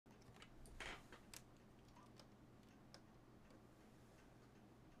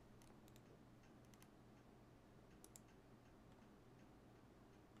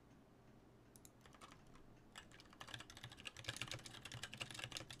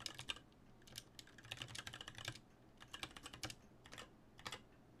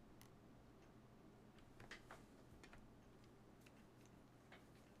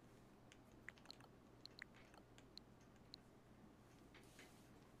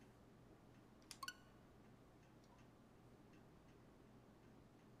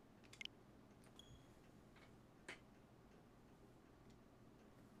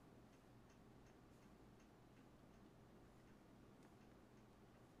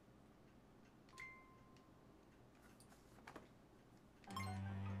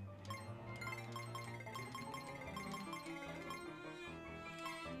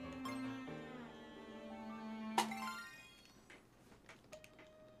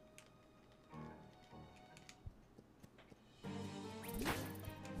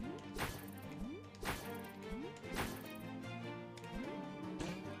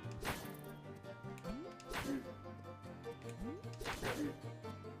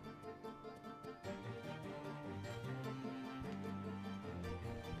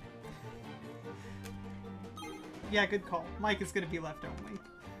Yeah, good call. Mike is going to be left only.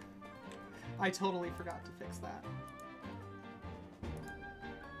 I totally forgot to fix that.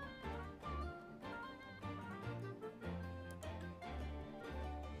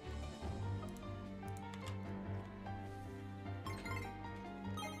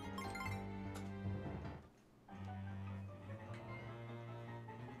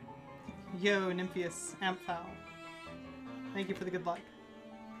 Yo, Nympheus, Amphow. Thank you for the good luck.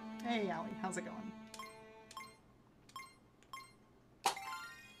 Hey, Allie, how's it going?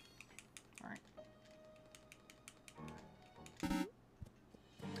 Alright.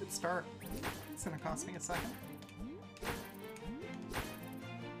 Good start. It's gonna cost me a second.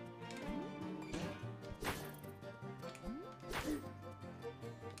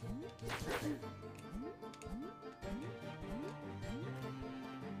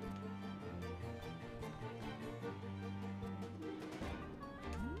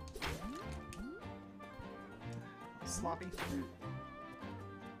 Sloppy.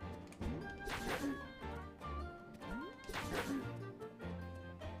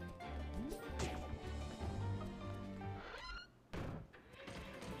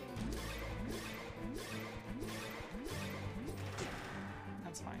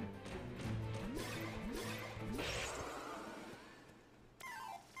 That's fine.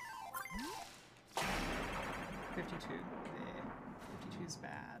 $52. 52's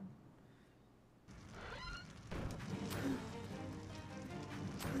bad.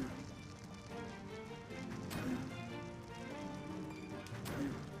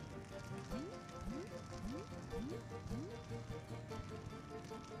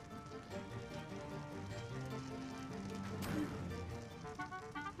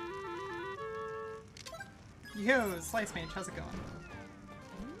 Yo, Slice Mage, how's it going?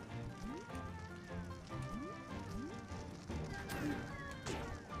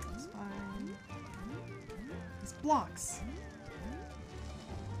 It's fine. These blocks.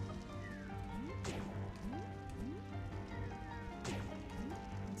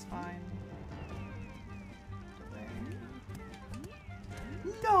 It's fine.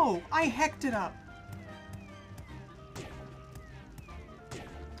 No! I hecked it up!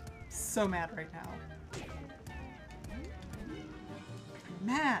 So mad right now.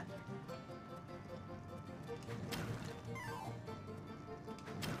 Mad.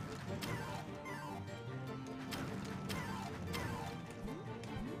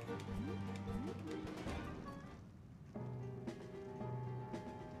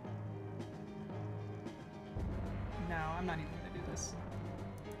 No, I'm not even gonna do this.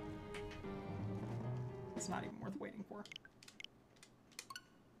 It's not even worth waiting for.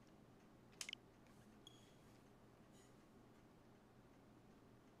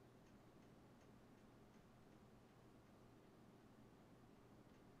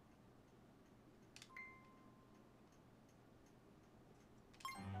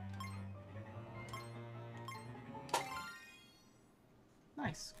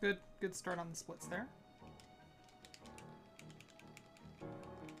 Nice. Good start on the splits there.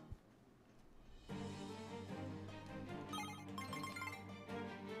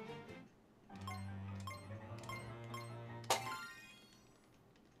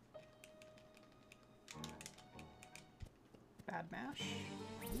 Bad mash.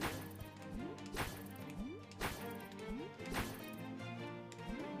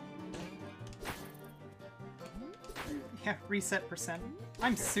 Yeah, reset percent.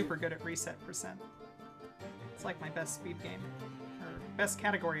 I'm super good at reset percent. It's like my best speed game. Or best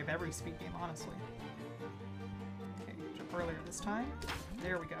category of every speed game, honestly. Okay, jump earlier this time.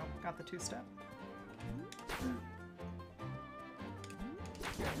 There we go. Got the two-step.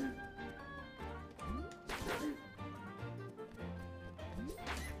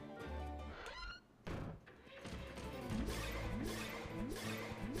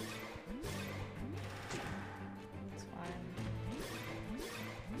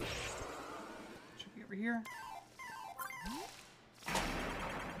 Here.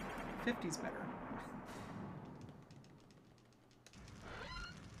 50's better.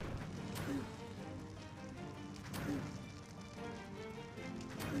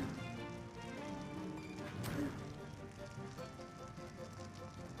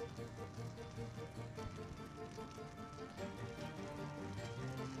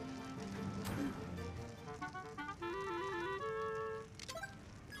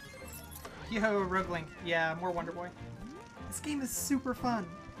 Yo, Rogue Link. Yeah, more Wonder Boy. This game is super fun.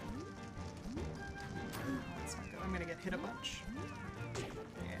 That's not good. I'm gonna get hit a bunch.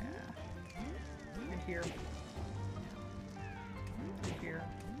 Yeah. In here. In here.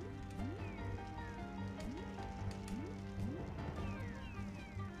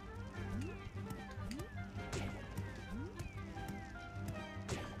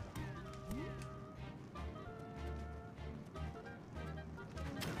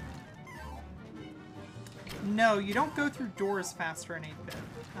 No, you don't go through doors faster in 8-bit.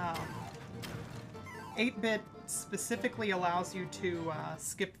 8-bit specifically allows you to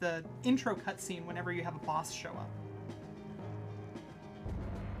skip the intro cutscene whenever you have a boss show up.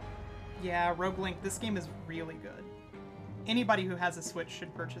 Yeah, Rogue Link, this game is really good. Anybody who has a Switch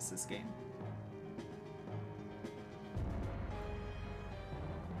should purchase this game.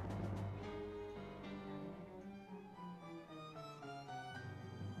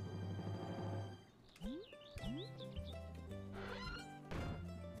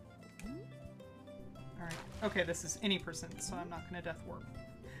 Alright, okay, this is any percent, so I'm not going to death warp.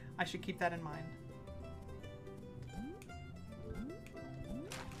 I should keep that in mind.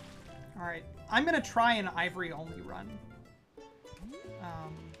 Alright, I'm going to try an Ivory-only run.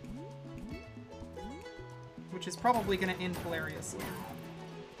 Which is probably going to end hilariously.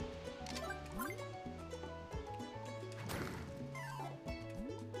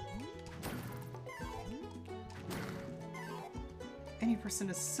 Any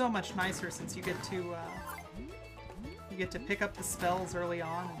percent is so much nicer since you get to pick up the spells early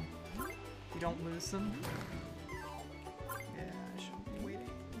on and you don't lose them. Yeah, I shouldn't be waiting.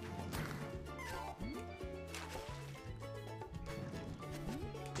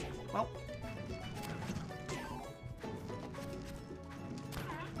 Well.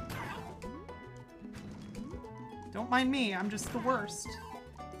 Don't mind me, I'm just the worst.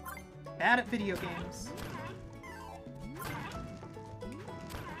 Bad at video games.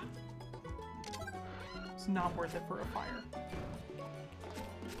 It's not worth it for a fire.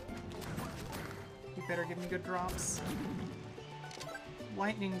 You better give me good drops.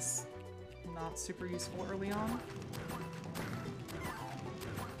 Lightning's not super useful early on.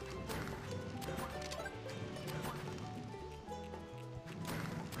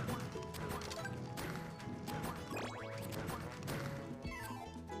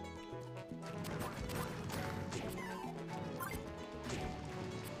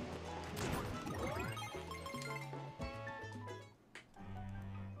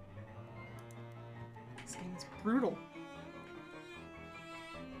 This game's brutal.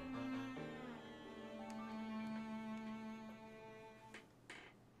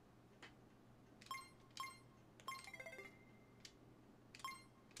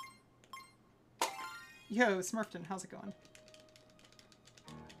 Yo, Smurfton, how's it going?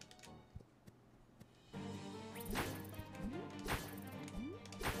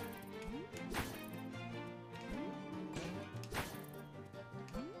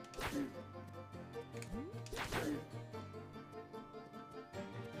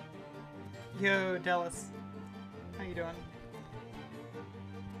 Yo, Dallas. How you doing?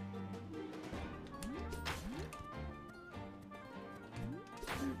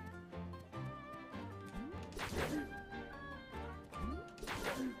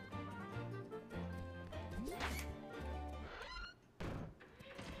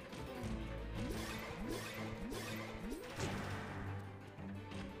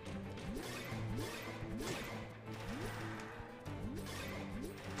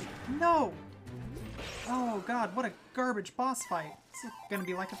 No! Oh god, what a garbage boss fight. It's gonna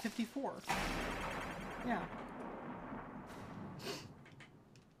be like a 54. Yeah.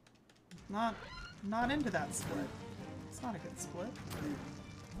 Not into that split. It's not a good split.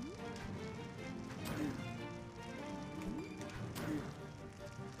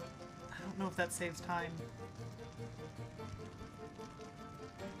 I don't know if that saves time.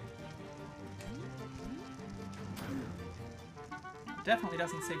 It definitely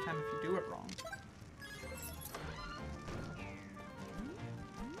doesn't save time if you do it wrong.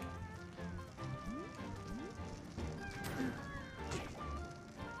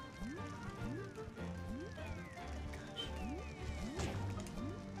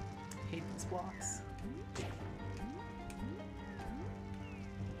 Blocks.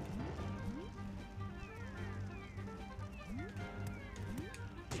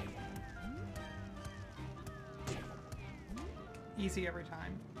 Easy every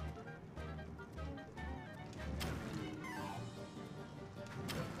time.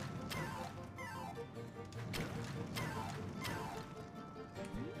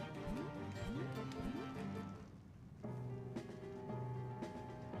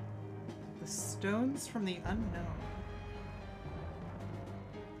 Stones from the unknown.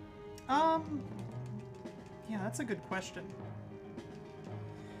 Yeah, that's a good question.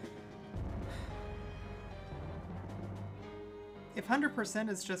 If 100%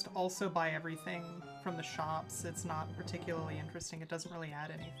 is just also buy everything from the shops, it's not particularly interesting. It doesn't really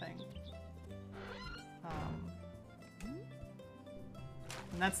add anything.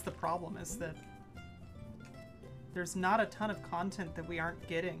 And that's the problem, is that there's not a ton of content that we aren't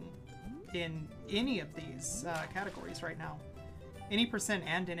getting in any of these categories right now. Any percent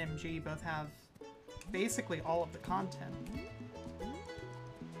and NMG both have basically all of the content.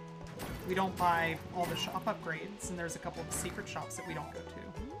 We don't buy all the shop upgrades, and there's a couple of secret shops that we don't go to.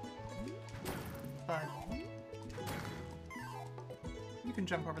 But you can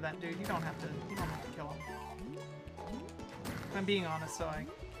jump over that dude. You don't have to kill him. If I'm being honest, so I'm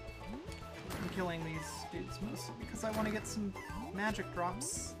killing these dudes mostly because I want to get some magic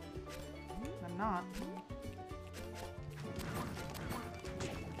drops. I'm not.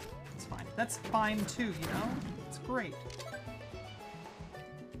 It's fine. That's fine too, you know? It's great.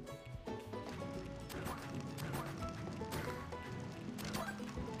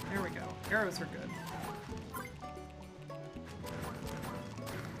 There we go. Arrows are good.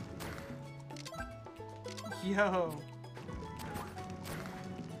 Yo!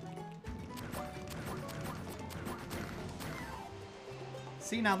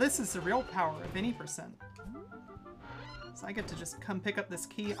 See, now this is the real power of any percent. So I get to just come pick up this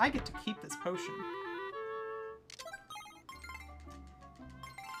key. I get to keep this potion.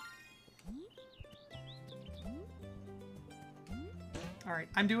 Alright,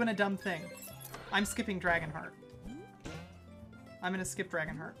 I'm doing a dumb thing. I'm skipping Dragonheart. I'm gonna skip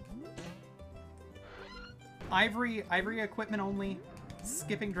Dragonheart. Ivory equipment only,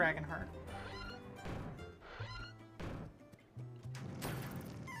 skipping Dragonheart.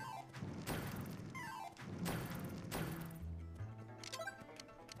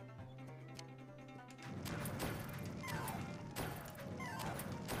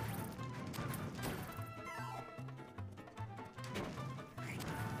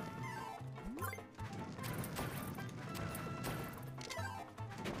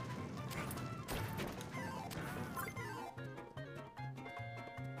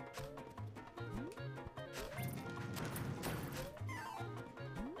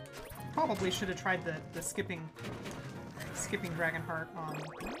 Probably should have tried the skipping Dragonheart on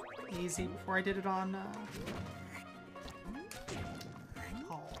easy before I did it on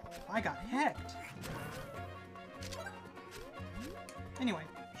oh, I got hecked. Anyway,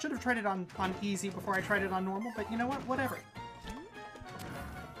 should have tried it on easy before I tried it on normal, but you know what? Whatever.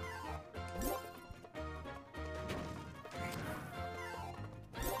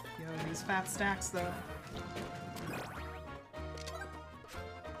 Yo, these fat stacks though.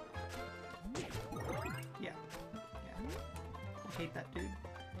 Hate that dude.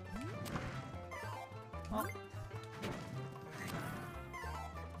 Oh.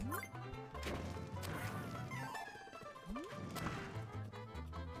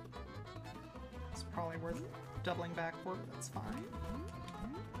 It's probably worth doubling back for, but that's fine.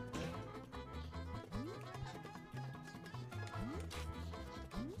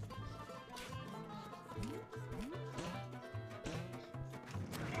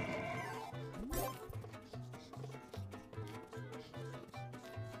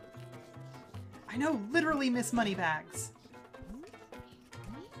 I know, literally miss money bags.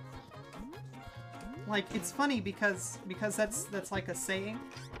 Like, it's funny because that's like a saying,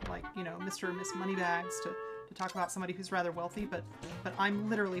 like, you know, Mr. or Miss Moneybags to talk about somebody who's rather wealthy, but I'm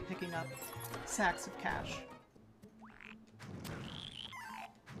literally picking up sacks of cash.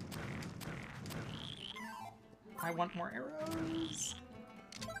 I want more arrows.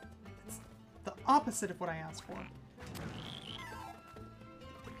 It's the opposite of what I asked for.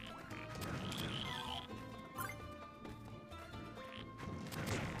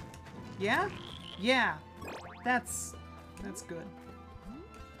 Yeah? Yeah. That's good.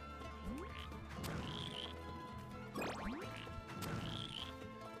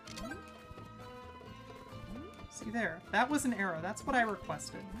 See there. That was an arrow. That's what I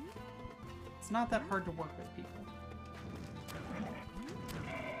requested. It's not that hard to work with people.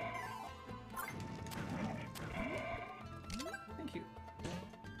 Thank you.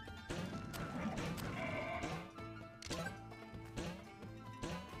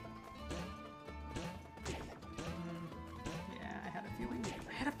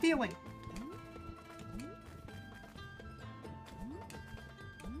 Feeling.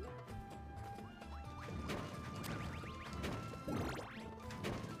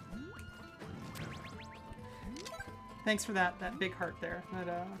 Thanks for that big heart there.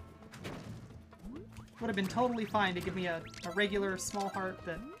 That would have been totally fine to give me a regular small heart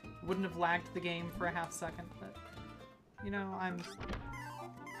that wouldn't have lagged the game for a half second, but you know, I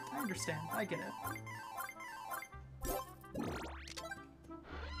understand. I get it.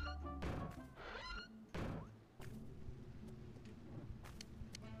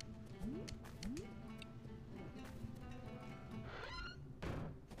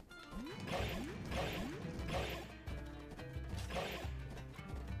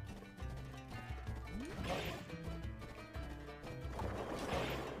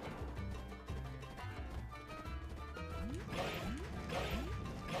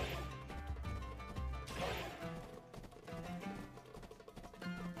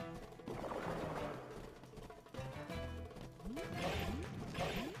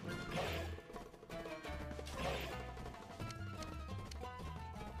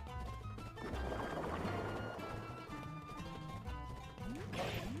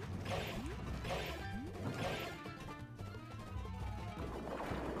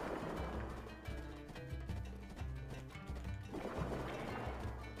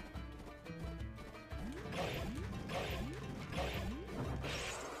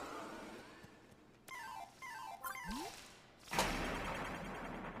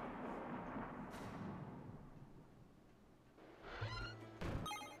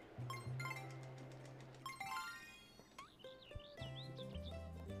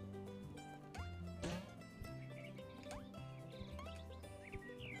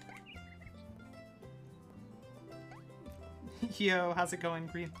 Yo, how's it going?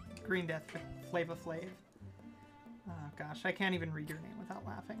 Green Death Flava Flav. Oh gosh, I can't even read your name without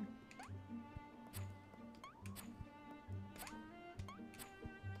laughing.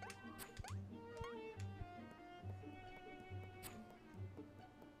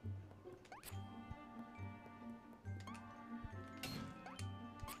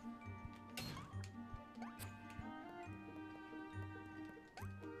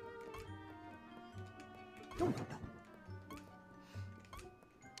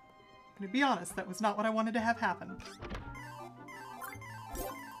 To be honest, that was not what I wanted to have happen.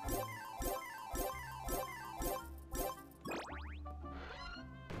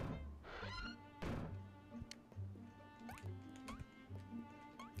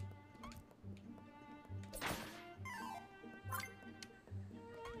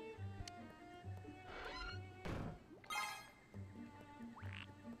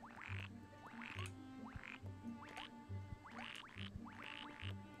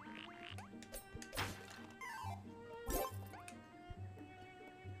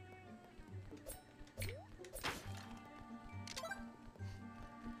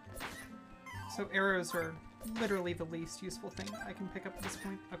 So arrows are literally the least useful thing I can pick up at this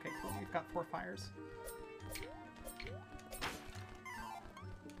point. Okay, cool. We've got 4 fires.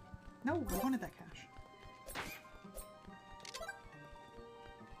 No, I wanted that cash.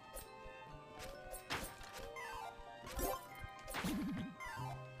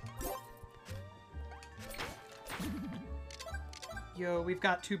 Yo, we've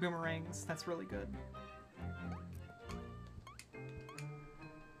got 2 boomerangs. That's really good.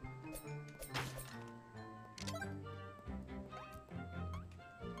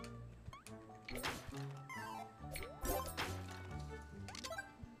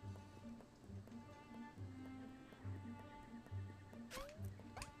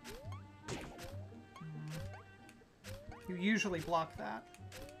 You usually block that.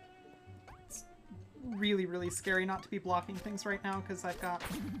 It's really, really scary not to be blocking things right now because I've got...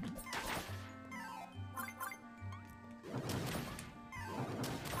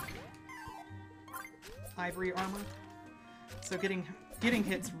 ivory armor. So getting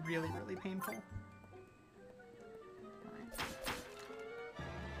hit's really, really painful.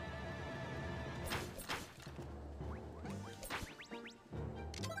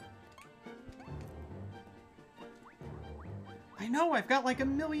 I know, I've got like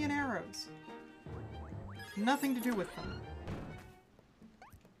 1,000,000 arrows. Nothing to do with them.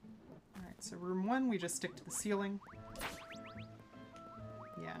 Alright, so room 1, we just stick to the ceiling.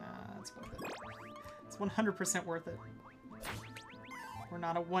 Yeah, it's worth it. It's 100% worth it. We're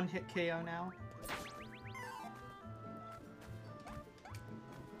not a one-hit KO now.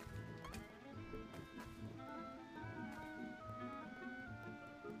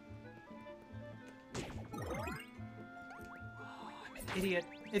 Idiot.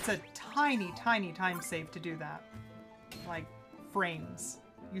 It's a tiny, tiny time save to do that. Like, frames.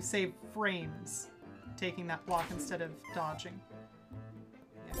 You save frames taking that block instead of dodging.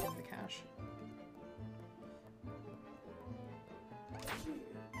 Yeah, give me the cash.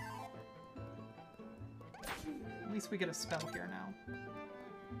 At least we get a spell here now.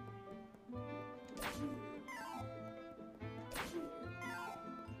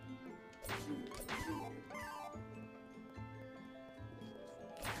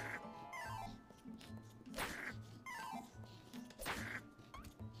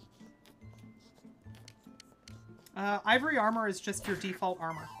 Ivory armor is just your default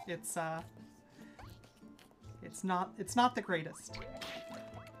armor. It's not the greatest.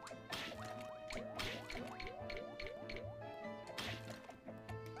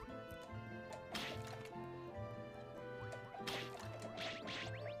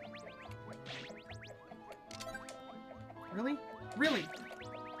 Really? Really?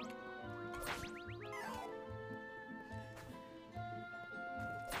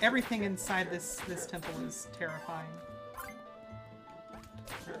 Everything inside this temple is terrifying.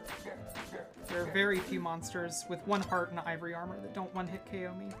 There are very few monsters with 1 heart and ivory armor that don't one-hit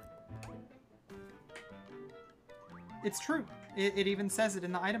KO me. It's true. It even says it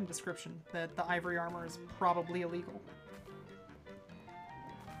in the item description that the ivory armor is probably illegal.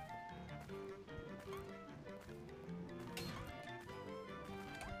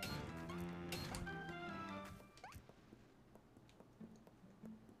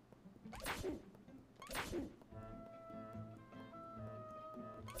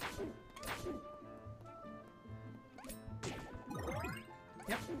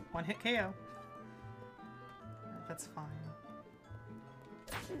 Yep, one-hit KO. That's fine.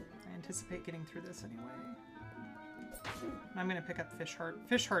 I anticipate getting through this anyway. I'm gonna pick up Fish Heart.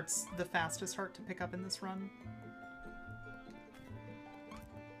 Fish Heart's the fastest heart to pick up in this run.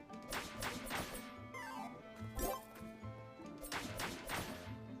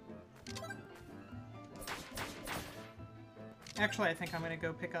 Actually, I think I'm gonna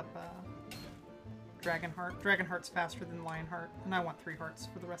go pick up Dragonheart. Dragonheart's faster than Lionheart, and I want 3 hearts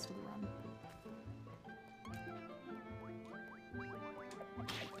for the rest of the run.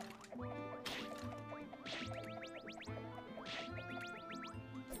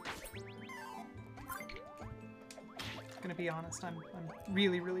 Gonna be honest, I'm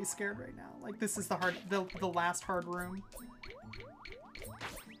really, really scared right now. Like, this is the last hard room.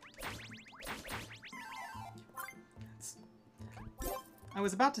 I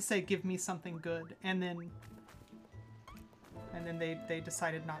was about to say give me something good, and then they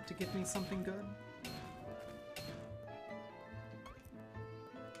decided not to give me something good.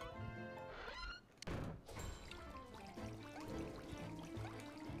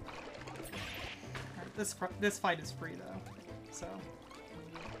 Alright, this fight is free though, so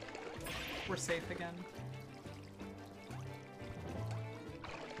we're safe again.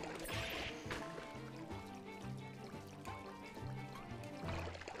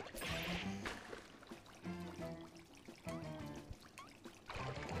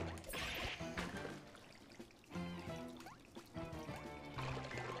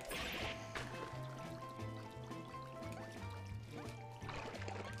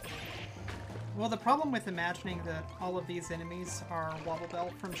 Well, the problem with imagining that all of these enemies are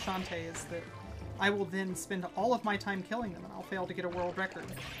Wobblebell from Shantae is that I will then spend all of my time killing them and I'll fail to get a world record.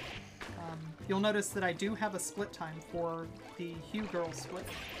 You'll notice that I do have a split time for the Hue Girl split.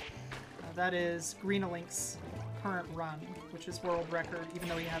 That is Greenalink's current run, which is world record, even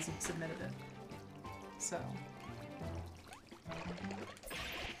though he hasn't submitted it. So...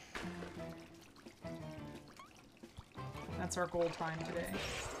 that's our goal time today.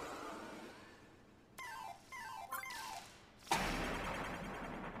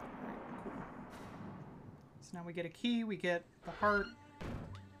 Now we get a key, we get the heart.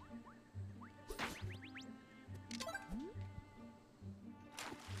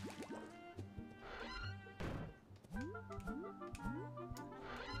 I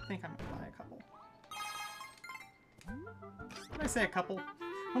think I'm gonna buy a couple. Did I say a couple?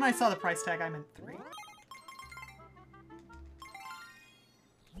 When I saw the price tag, I meant 3.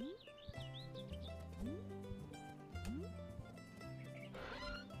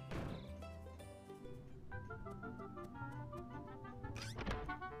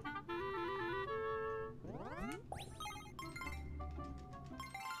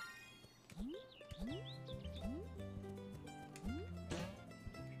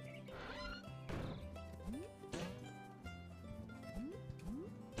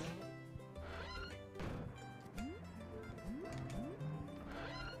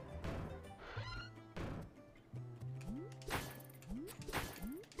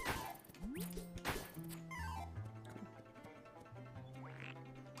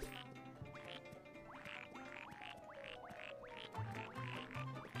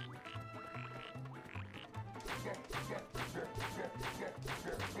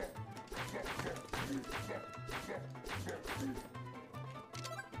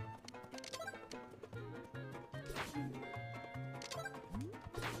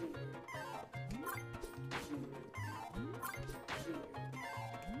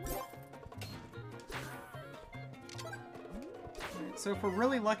 So if we're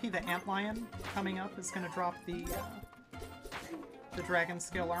really lucky, the Antlion coming up is going to drop the dragon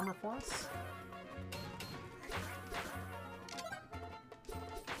scale armor for us.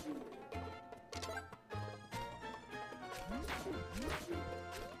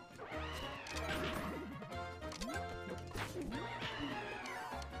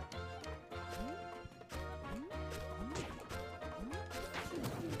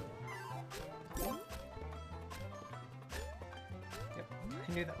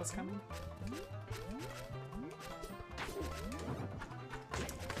 I knew that was coming.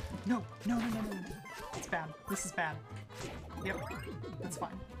 No, no, no, no, no, no. It's bad. This is bad. Yep, that's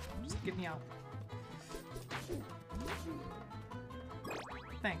fine. Just get me out.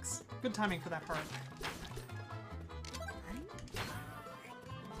 Thanks. Good timing for that part.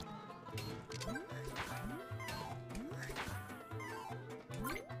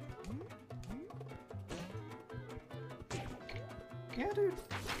 Yeah, dude.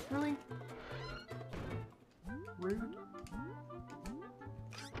 Really? Rude.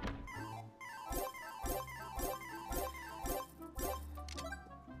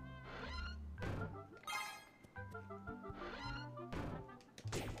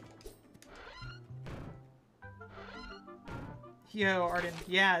 Yo, Arden.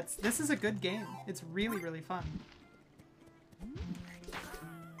 Yeah, this is a good game. It's really, really fun.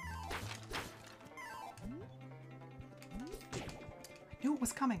 I knew it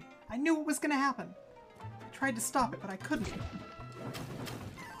was coming. I knew it was gonna happen. I tried to stop it, but I couldn't.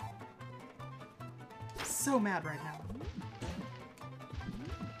 So mad right now.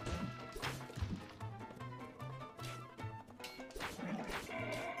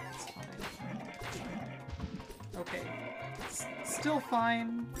 It's fine. Okay. It's still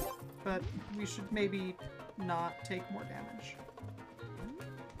fine, but we should maybe not take more damage.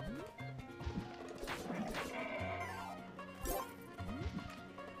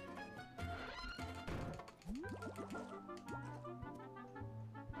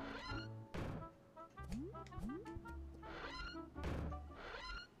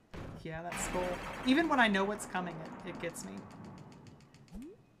 Yeah, that skull. Even when I know what's coming, it gets me.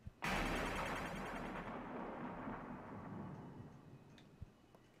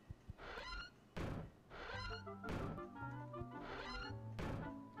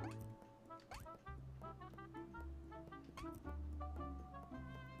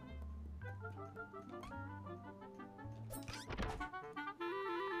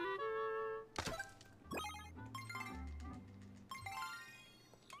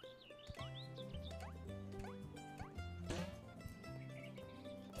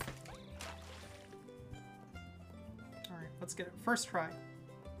 Let's get it. First try.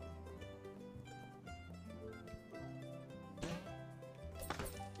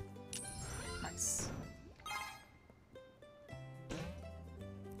 Nice.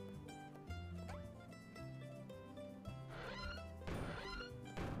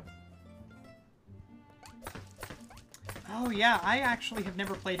 Oh yeah, I actually have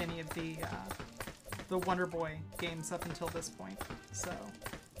never played any of the Wonder Boy games up until this point, so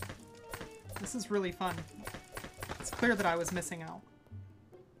this is really fun. It's clear that I was missing out.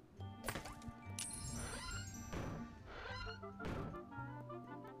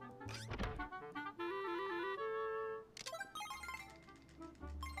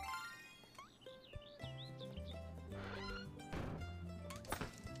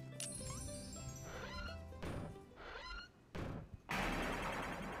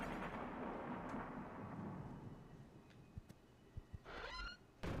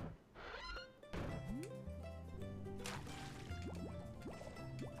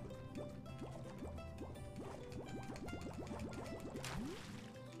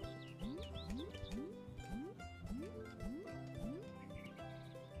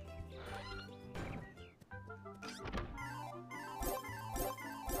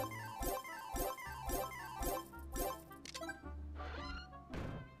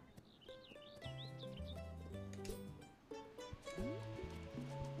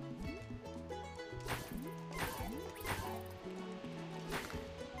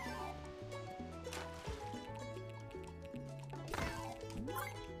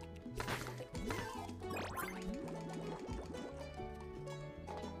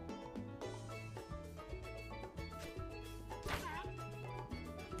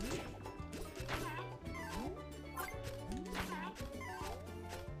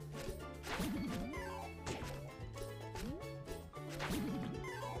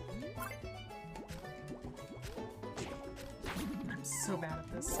 So bad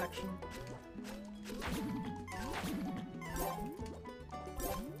at this section.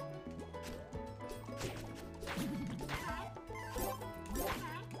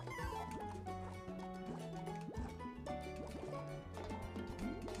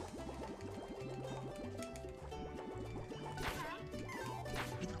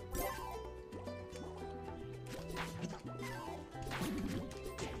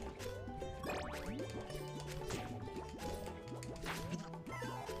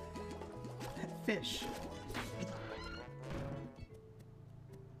 Fish.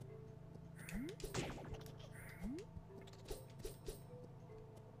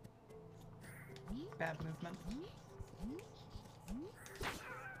 Bad movement.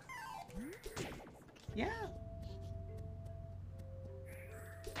 Yeah.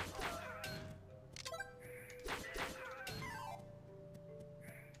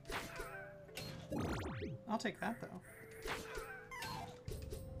 I'll take that though.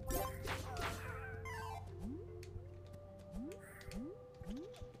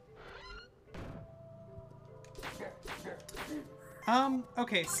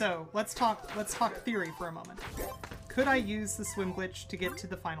 Okay, so let's talk theory for a moment. Could I use the swim glitch to get to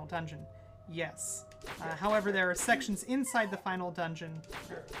the final dungeon? Yes. However, there are sections inside the final dungeon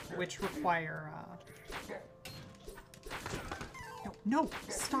which require, No,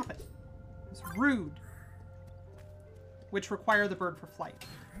 stop it. It's rude. Which require the bird for flight.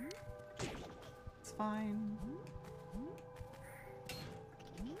 It's fine.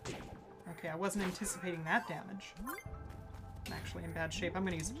 Okay, I wasn't anticipating that damage. I'm actually in bad shape. I'm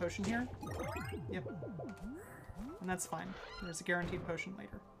going to use a potion here. Yep. And that's fine. There's a guaranteed potion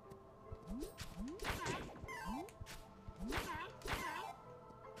later.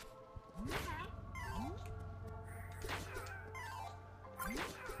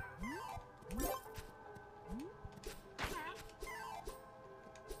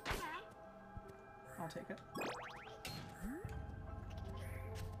 I'll take it.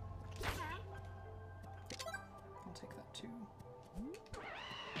 I'll take that too.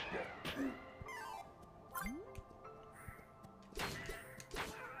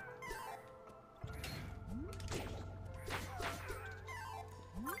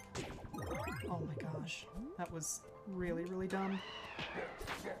 Oh my gosh, that was really, really dumb.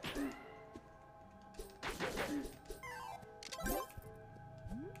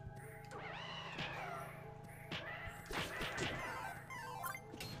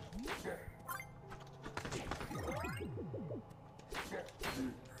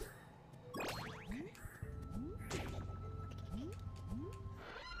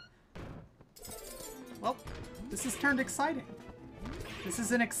 Well, this has turned exciting. This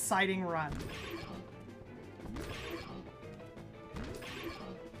is an exciting run.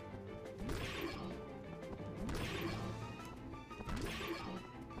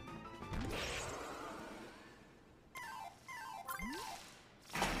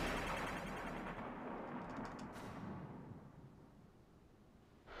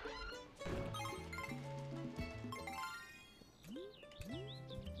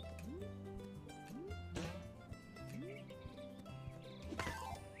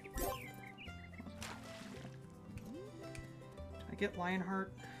 Get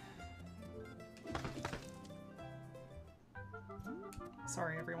Lionheart.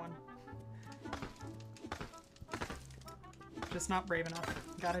 Sorry, everyone. Just not brave enough.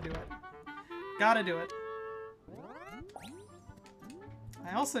 Gotta do it. Gotta do it.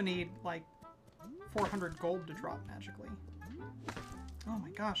 I also need, like, 400 gold to drop magically. Oh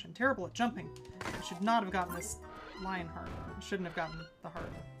my gosh, I'm terrible at jumping. I should not have gotten this Lionheart. I shouldn't have gotten the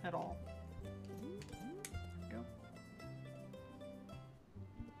heart at all.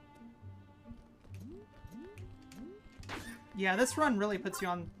 Yeah, this run really puts you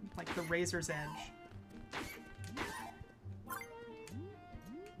on, like, the razor's edge.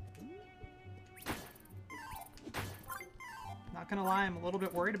 Not gonna lie, I'm a little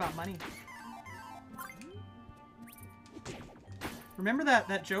bit worried about money. Remember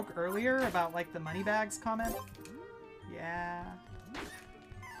that joke earlier about, like, the money bags comment? Yeah.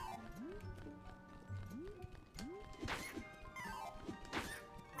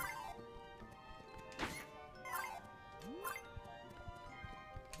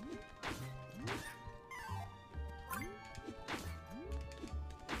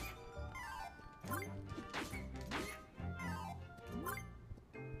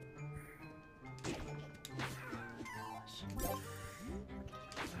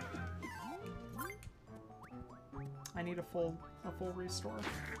 I need a full restore.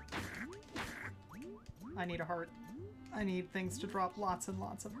 I need a heart. I need things to drop lots and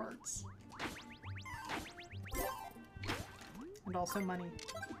lots of hearts. And also money.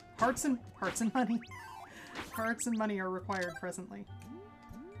 Hearts and money. Hearts and money are required presently.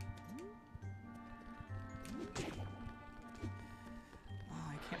 Oh,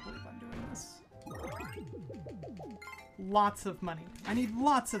 I can't believe I'm doing this. Lots of money. I need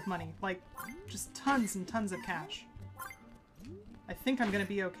lots of money. Like, just tons and tons of cash. I think I'm gonna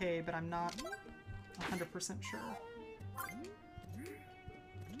be okay, but I'm not 100% sure.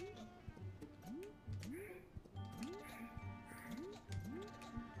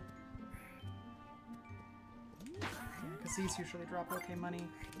 Yeah, because these usually drop okay money.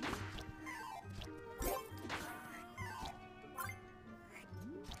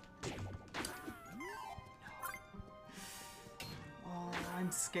 Oh,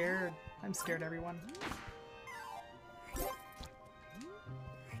 I'm scared. I'm scared, everyone.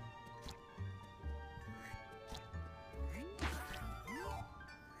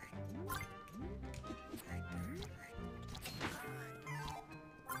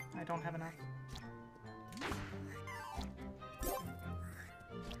 I don't have enough.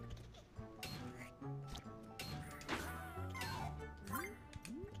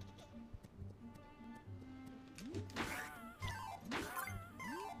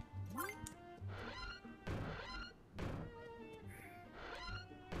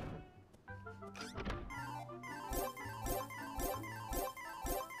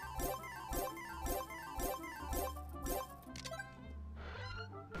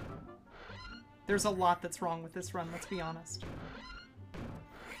 There's a lot that's wrong with this run, let's be honest.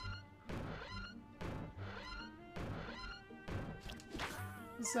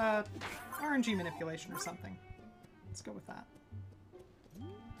 It's RNG manipulation or something. Let's go with that.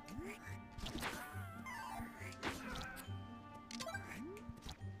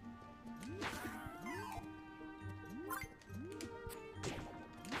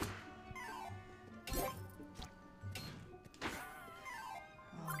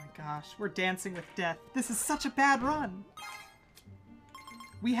 Gosh, we're dancing with death. This is such a bad run.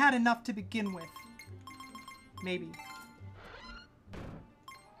 We had enough to begin with. Maybe.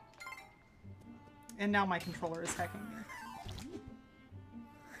 And now my controller is hacking me.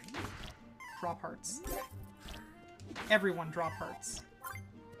 Drop hearts. Everyone drop hearts.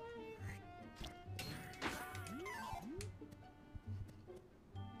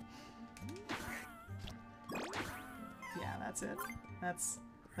 Yeah, that's it. That's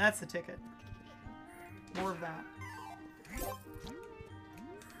the ticket. More of that.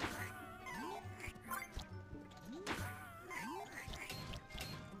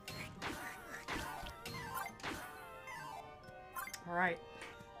 Alright.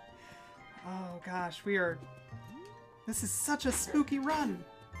 Oh gosh, this is such a spooky run!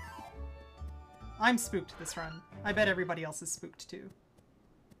 I'm spooked this run. I bet everybody else is spooked too.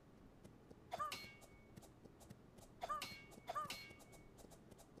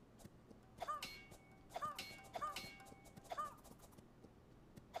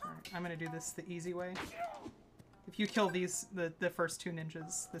 I'm gonna do this the easy way. If you kill the first two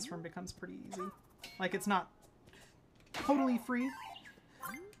ninjas, this run becomes pretty easy. Like, it's not totally free,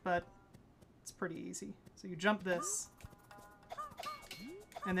 but it's pretty easy. So you jump this,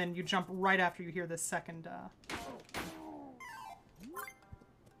 and then you jump right after you hear the second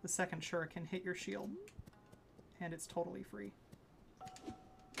shuriken hit your shield, and it's totally free.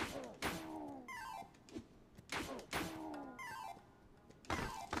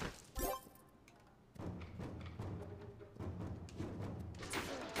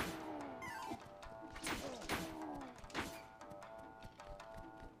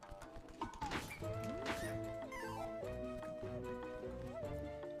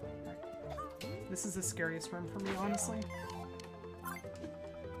 This is the scariest room for me, honestly.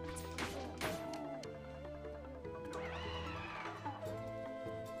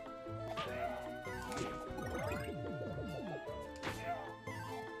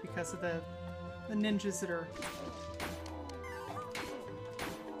 Because of the ninjas that are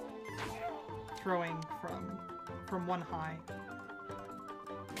throwing from one high.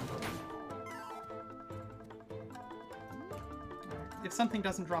 If something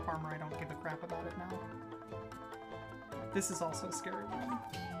doesn't drop armor, I don't give a crap about it now. This is also a scary one.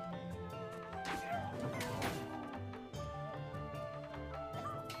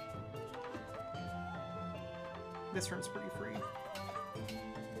 This room's pretty free.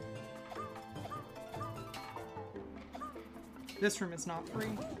 This room is not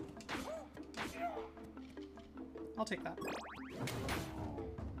free. I'll take that.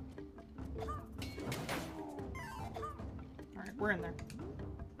 Alright, we're in there.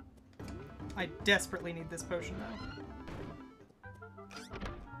 I desperately need this potion though.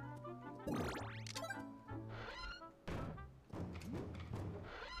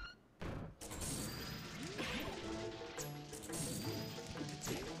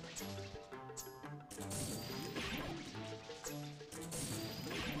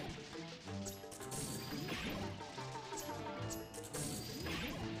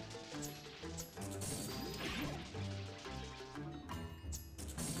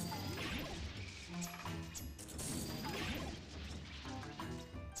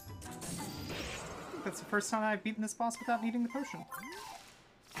 That's the first time I've beaten this boss without needing the potion.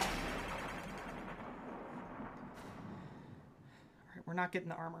 Alright, we're not getting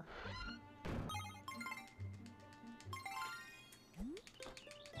the armor.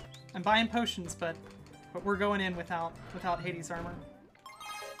 I'm buying potions, but we're going in without Hades armor.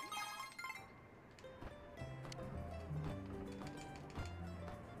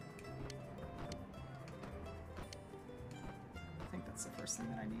 I think that's the first thing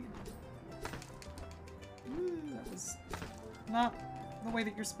that I need. That was not the way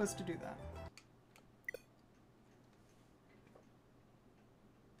that you're supposed to do that.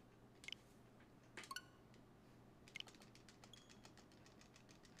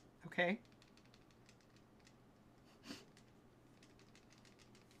 Okay.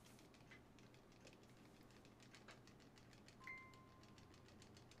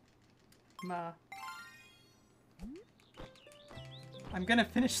 I'm gonna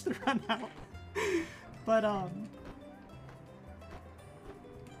finish the run out.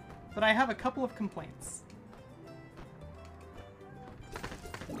 But I have a couple of complaints.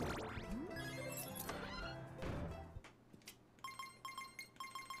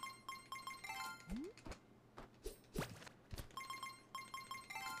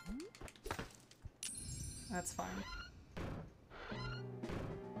 That's fine.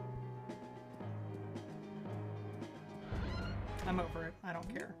 I'm over it. I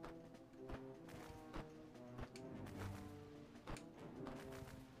don't care.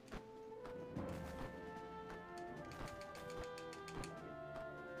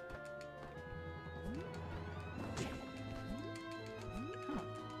 Huh.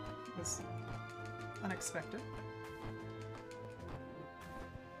 It was unexpected.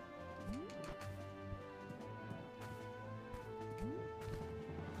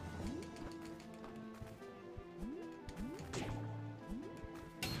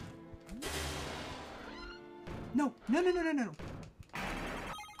 No! No, no, no, no, no!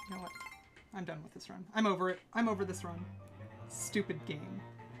 You know what? I'm done with this run. I'm over it. I'm over this run. Stupid game.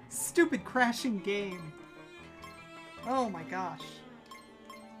 Stupid crashing game! Oh my gosh.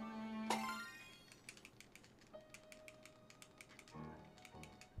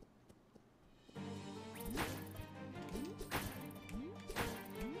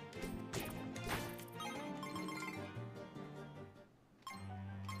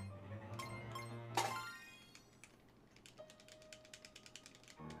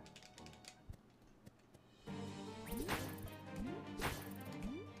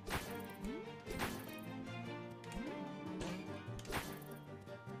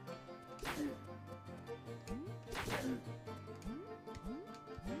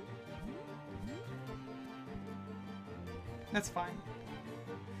 That's fine.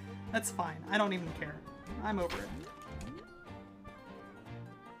 That's fine. I don't even care. I'm over it.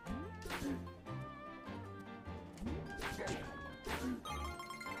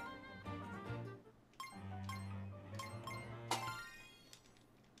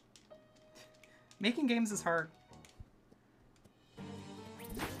 Making games is hard.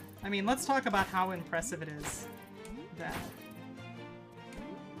 I mean, let's talk about how impressive it is that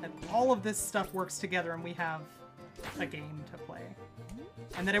all of this stuff works together and we have a game to play.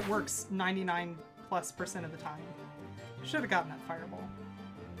 And that it works 99+% of the time. Should have gotten that fireball.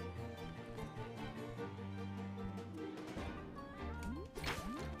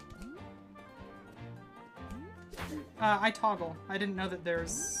 I toggle. I didn't know that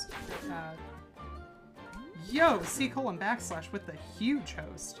there's... Yo! C:\/ with the huge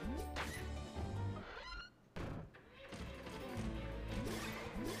host.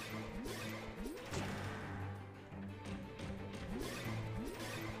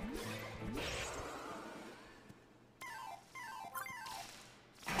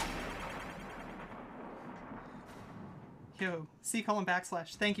 Yo, C:\/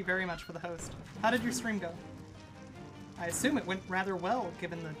 thank you very much for the host. How did your stream go? I assume it went rather well,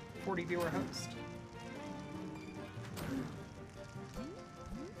 given the 40 viewer host.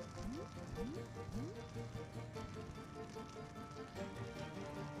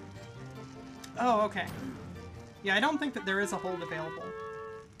 Oh, okay. Yeah, I don't think that there is a hold available.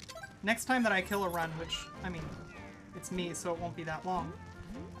 Next time that I kill a run, which, I mean, it's me, so it won't be that long,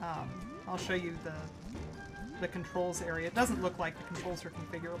 I'll show you the controls area. It doesn't look like the controls are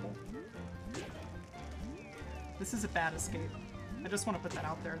configurable. This is a bad escape. I just want to put that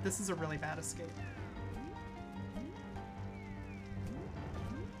out there. This is a really bad escape.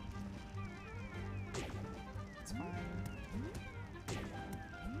 It's fine.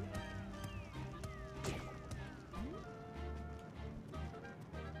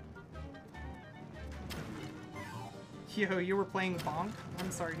 Yo, you were playing Bonk? I'm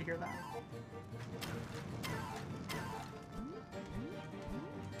sorry to hear that.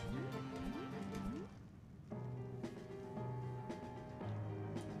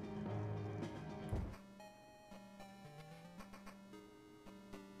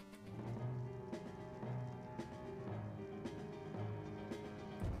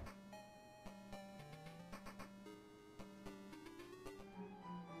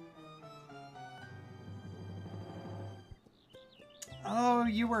 Oh,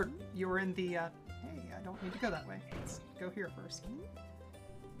 you were in the, hey, I don't need to go that way. Let's go here first.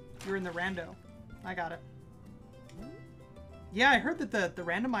 You were in the rando. I got it. Yeah, I heard that the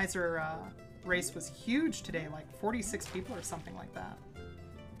randomizer race was huge today, like 46 people or something like that.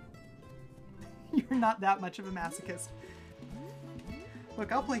 You're not that much of a masochist.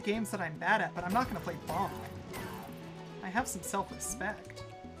 Look, I'll play games that I'm bad at, but I'm not going to play Bonk. I have some self-respect.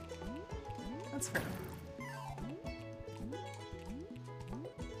 That's fair.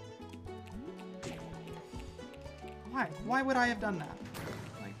 Why? Why would I have done that?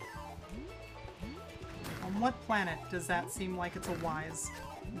 Like, on what planet does that seem like it's a wise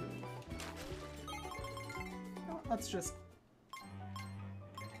move? You know what, let's just...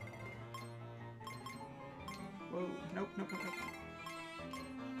 Whoa, nope, nope, nope, nope.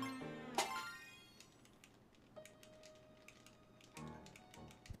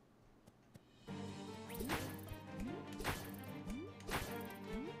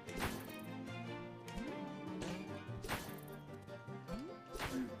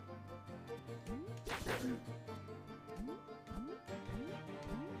 Nice.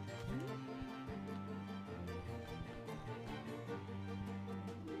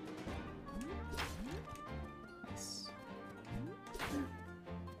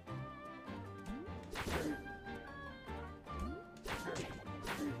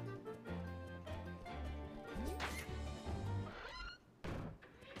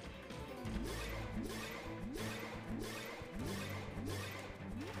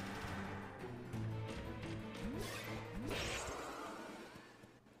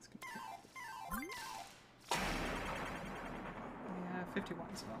 Yeah, 51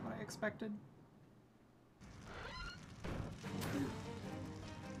 is about what I expected.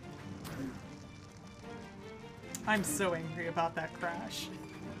 I'm so angry about that crash.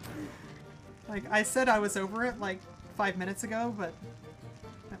 Like, I said I was over it like 5 minutes ago, but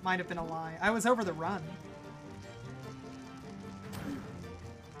that might have been a lie. I was over the run.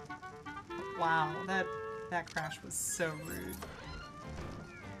 Wow, that crash was so rude.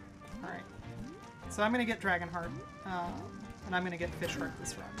 Alright. So I'm gonna get Dragonheart, and I'm gonna get Fishheart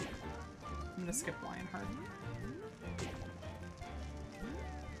this run. I'm gonna skip Lionheart.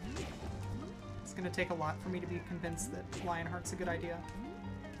 It's gonna take a lot for me to be convinced that Lionheart's a good idea.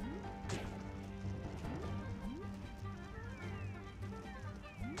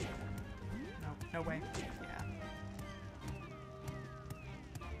 No, no way. Yeah.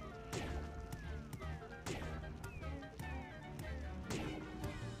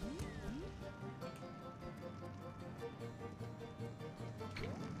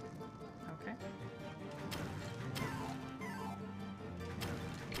 Okay.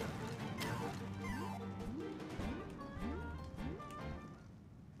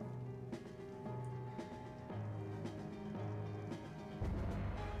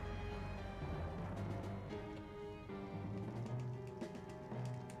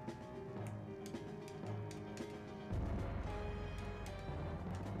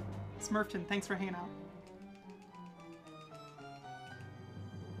 Smurfton, thanks for hanging out.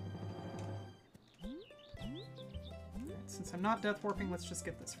 Alright, since I'm not death warping, let's just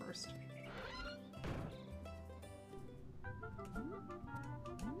get this first.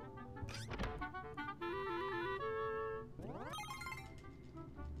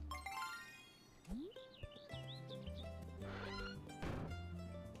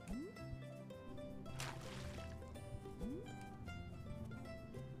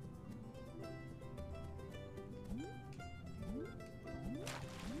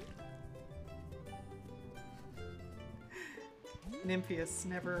 Nympheus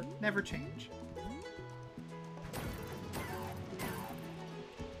never change.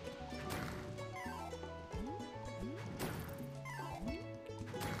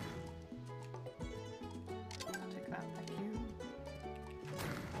 Take that, thank you.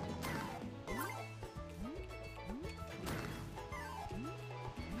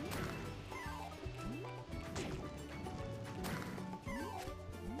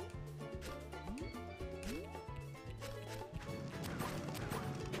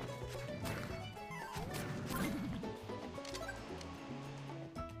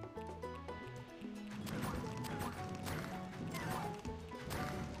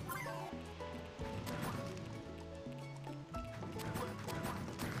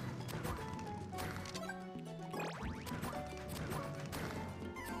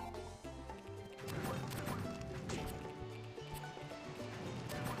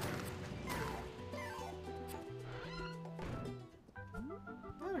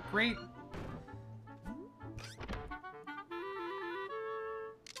 What a great...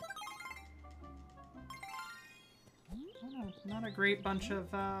 Not a great bunch of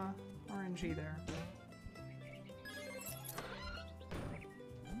RNG there.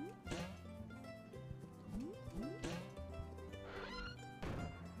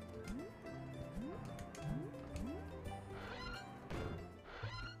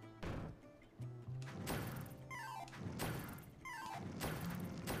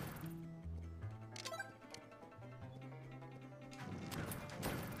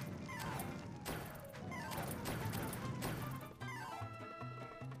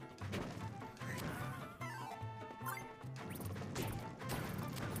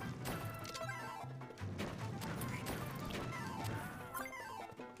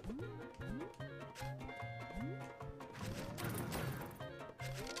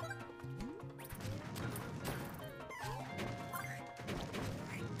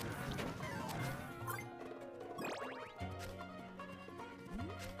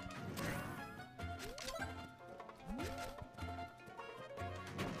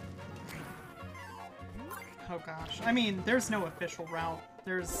 Oh gosh. I mean, there's no official route.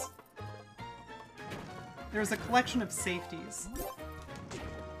 There's there's a collection of safeties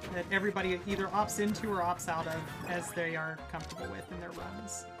that everybody either opts into or opts out of as they are comfortable with in their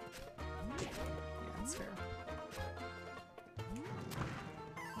runs. Yeah, that's fair.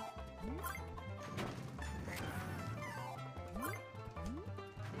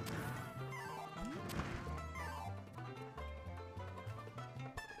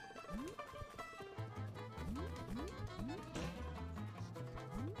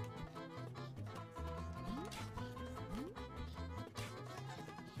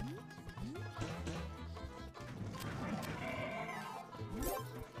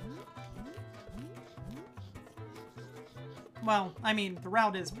 Well, I mean, the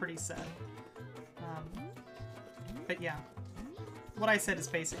route is pretty set. But yeah, what I said is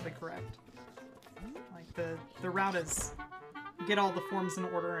basically correct. Like, the route is get all the forms in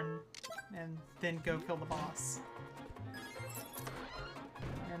order and then go kill the boss.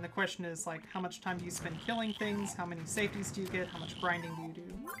 And the question is, like, how much time do you spend killing things? How many safeties do you get? How much grinding do you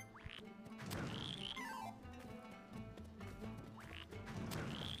do?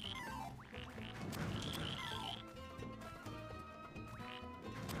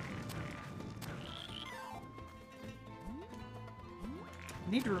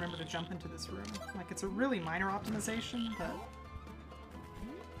 I need to remember to jump into this room. Like, it's a really minor optimization, but...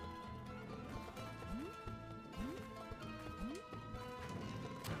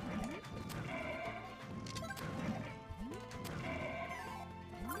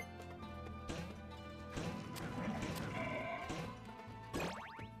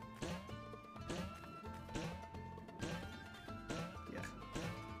 yeah.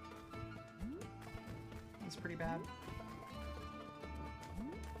 That's pretty bad.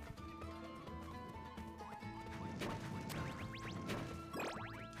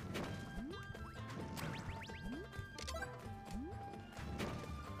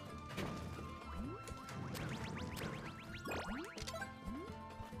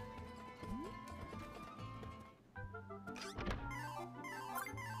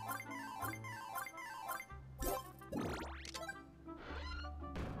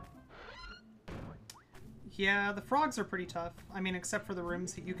 Yeah, the frogs are pretty tough. I mean, except for the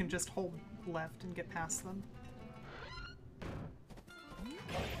rooms that you can just hold left and get past them.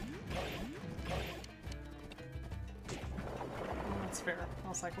 That's fair. I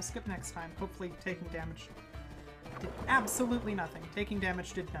was like, we'll skip next time. Hopefully taking damage did absolutely nothing. Taking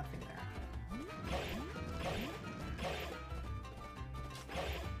damage did nothing there.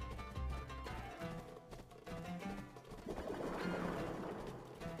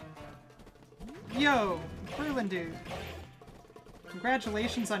 Yo, Berlin dude.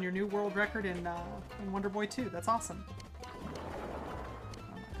 Congratulations on your new world record in Wonder Boy 2. That's awesome. I'm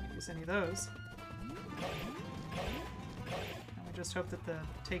not going to use any of those. I just hope that the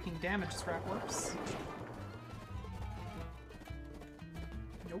taking damage strat works.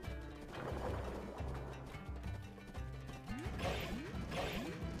 Nope.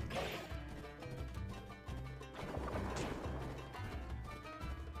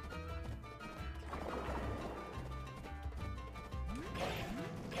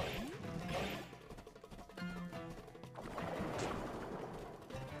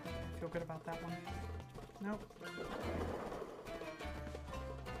 Feel good about that one. Nope. You're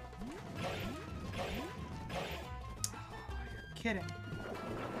kidding.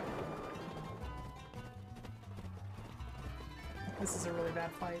 This is a really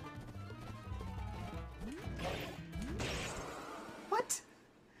bad fight. What?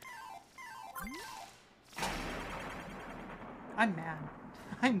 I'm mad.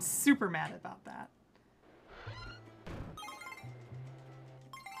 I'm super mad about that.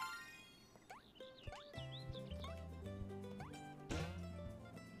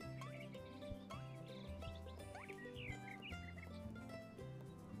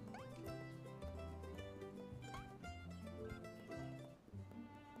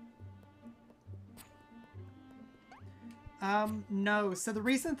 No. So the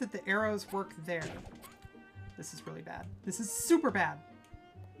reason that the arrows work there... This is really bad. This is super bad.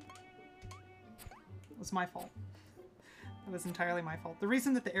 It was my fault. It was entirely my fault. The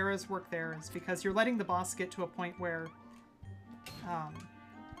reason that the arrows work there is because you're letting the boss get to a point where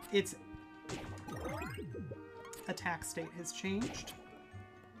its attack state has changed.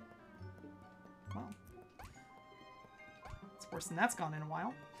 Well, it's worse than that's gone in a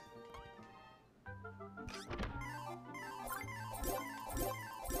while.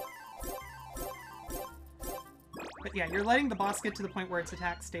 But yeah, you're letting the boss get to the point where its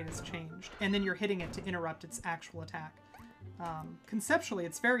attack state has changed, and then you're hitting it to interrupt its actual attack. Conceptually,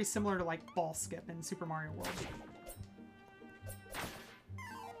 it's very similar to, like, ball skip in Super Mario World.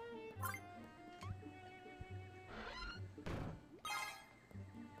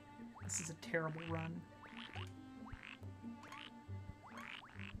 terrible run.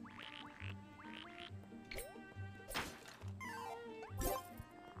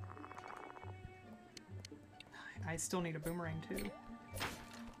 I still need a boomerang too.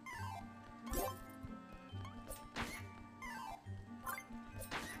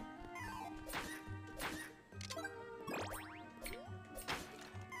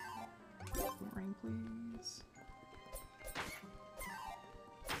 Boomerang, please.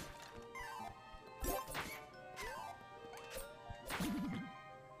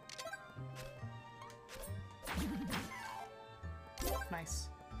 Nice.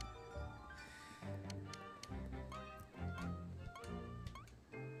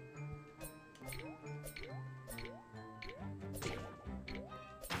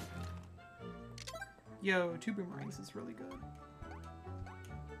 Yo, 2 boomerangs is really good.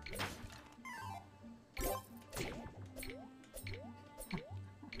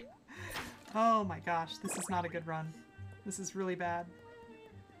 Oh my gosh, this is not a good run. This is really bad.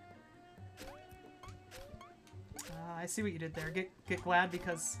 I see what you did there. Get glad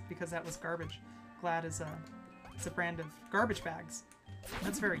because that was garbage. Glad is it's a brand of garbage bags.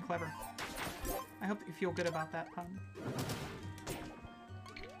 That's very clever. I hope that you feel good about that pun.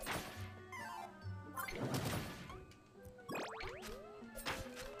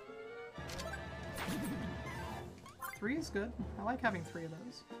 Three is good. I like having 3 of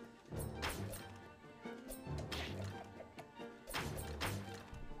those.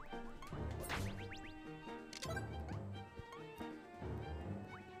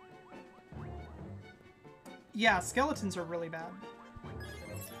 Yeah, skeletons are really bad.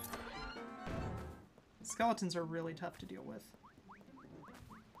 Skeletons are really tough to deal with.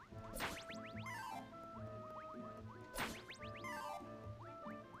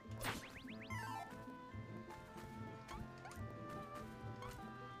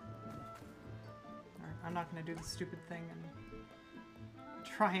 Alright, I'm not going to do the stupid thing and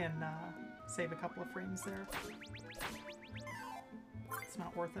try and save a couple of frames there. It's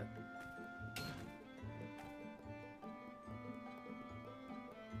not worth it.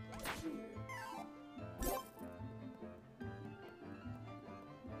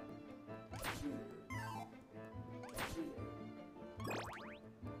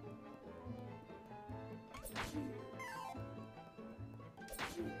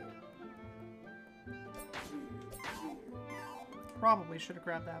 Probably should have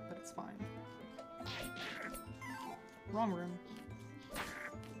grabbed that, but it's fine. Wrong room.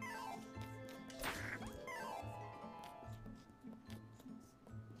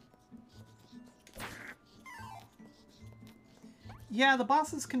 Yeah, the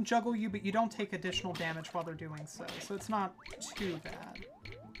bosses can juggle you, but you don't take additional damage while they're doing so, so it's not too bad.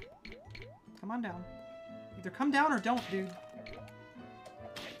 Come on down. Either come down or don't, dude.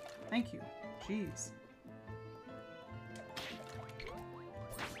 Thank you. Jeez.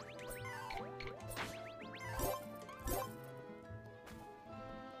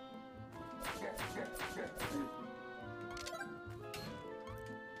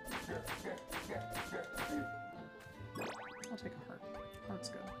 I'll take a heart. Heart's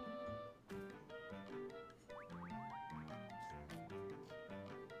good.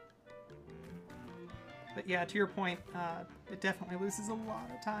 But yeah, to your point, it definitely loses a lot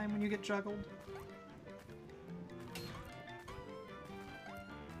of time when you get juggled.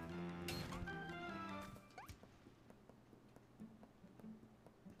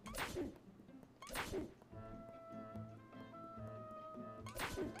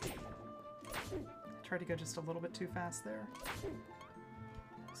 Tried to go just a little bit too fast there.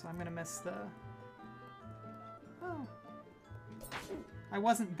 So I'm gonna miss the... Oh. I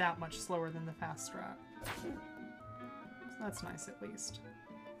wasn't that much slower than the fast strat. So that's nice at least.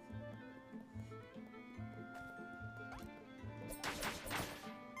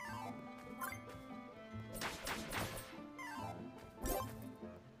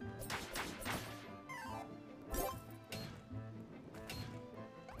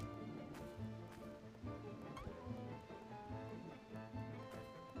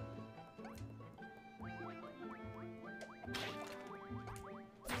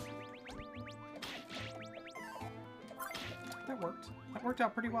 That worked. That worked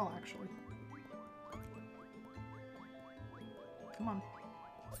out pretty well, actually. Come on.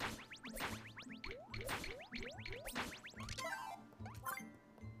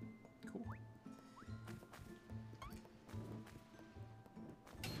 Cool.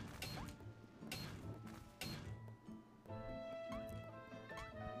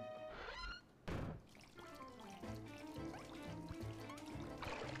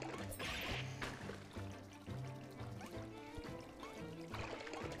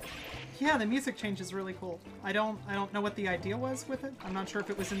 Yeah, the music change is really cool. I don't know what the idea was with it. I'm not sure if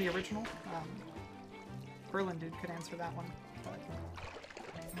it was in the original. Berlin dude could answer that one. But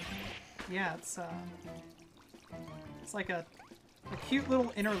yeah, it's like a cute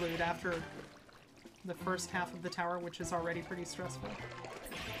little interlude after the first half of the tower, which is already pretty stressful.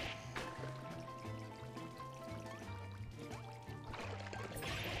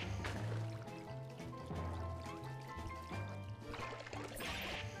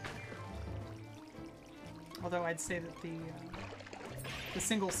 Although I'd say that the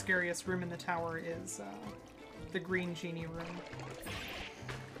single scariest room in the tower is the green genie room.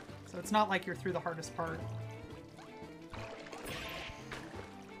 So it's not like you're through the hardest part.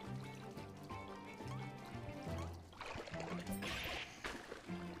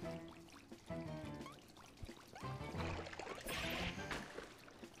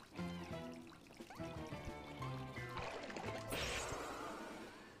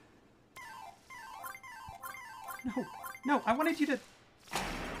 No, no, I wanted you to...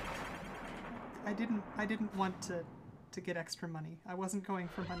 I didn't want to get extra money. I wasn't going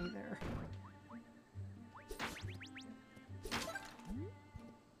for money there.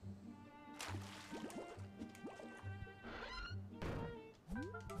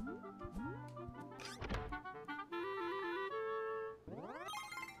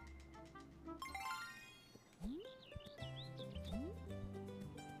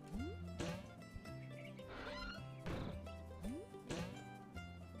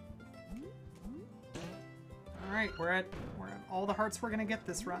 Alright, we're at all the hearts we're gonna get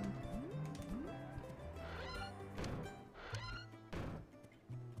this run.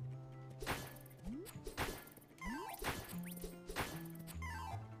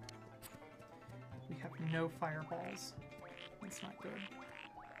 We have no fireballs. That's not good.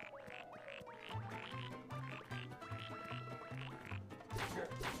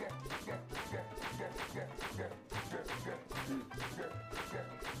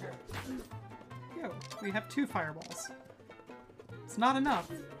 Yo, we have 2 fireballs. It's not enough,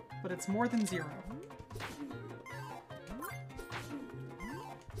 but it's more than 0.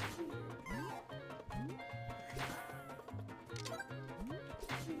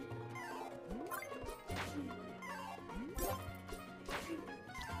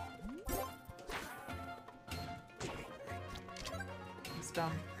 It's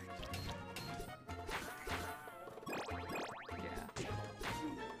dumb.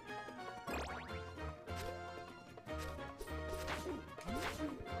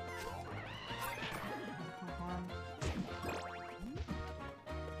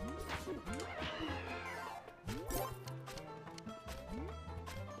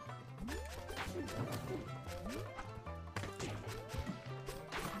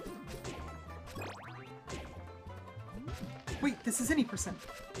 Wait, this is any percent.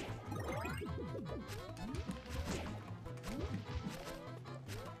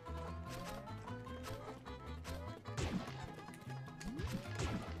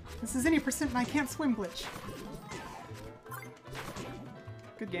 This is any percent and I can't swim glitch.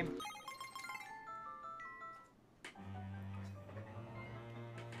 Good game.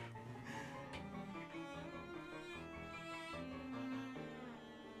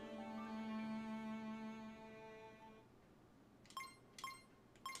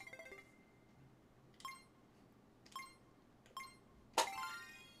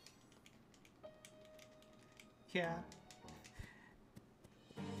 Yeah.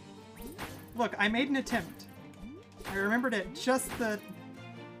 Look, I made an attempt. I remembered at just the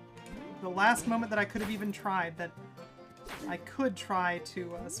last moment that I could have even tried that I could try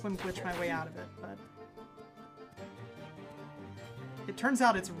to swim glitch my way out of it, but it turns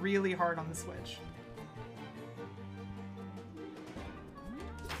out it's really hard on the Switch.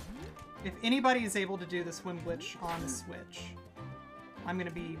 If anybody is able to do the swim glitch on the Switch, I'm going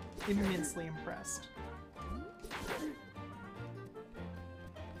to be immensely impressed.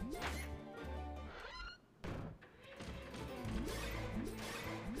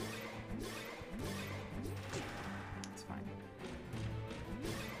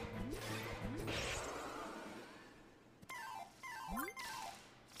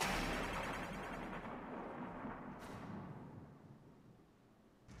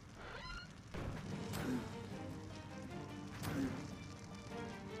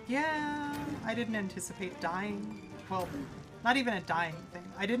 Yeah, I didn't anticipate dying. Well, not even a dying thing.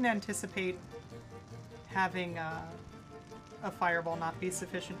 I didn't anticipate having a fireball not be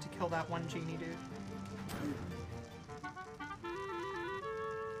sufficient to kill that one genie dude.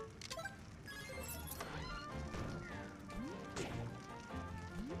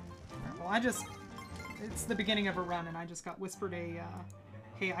 Well, it's the beginning of a run and I just got whispered a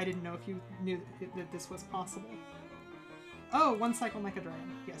Hey, I didn't know if you knew that this was possible. Oh, one cycle Mecha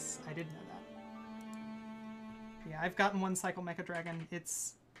Dragon. Yes, I did know that. Yeah, I've gotten one cycle Mecha Dragon.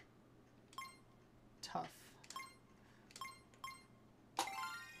 It's tough.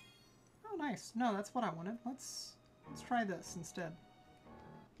 Oh, nice. No, that's what I wanted. Let's try this instead.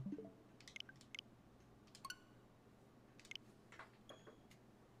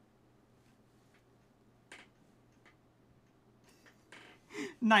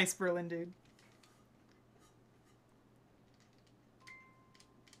 Nice, Berlin dude.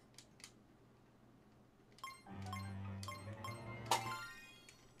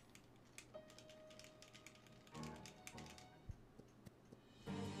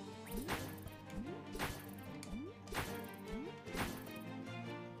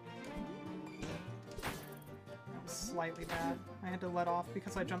 Slightly bad. I had to let off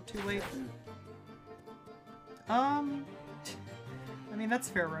because I jumped too late. I mean, that's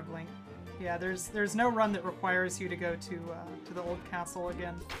fair, Roguelink. Yeah, there's no run that requires you to go to the old castle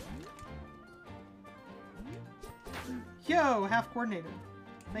again. Yo, half coordinated.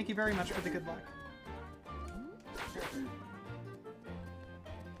 Thank you very much for the good luck.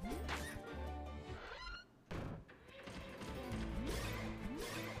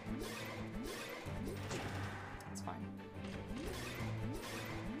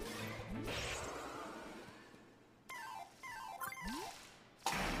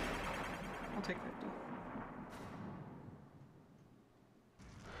 I'll take 50.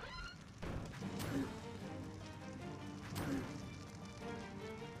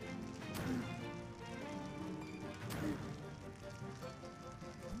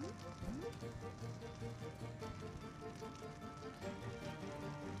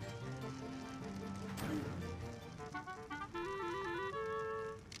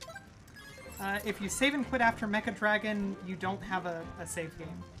 If you save and quit after Mecha Dragon, you don't have a save game.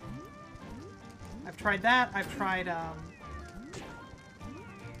 I've tried that. I've tried,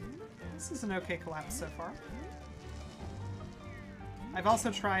 this is an okay collapse so far. I've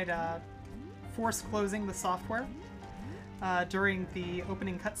also tried, force closing the software, during the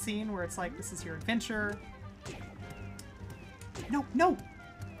opening cutscene where it's like, this is your adventure. No, no!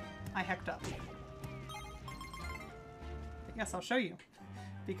 I hecked up. But yes, I'll show you.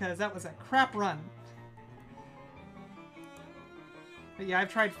 Because that was a crap run. But yeah,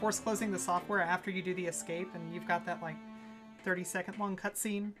 I've tried force closing the software after you do the escape, and you've got that, like, 30-second long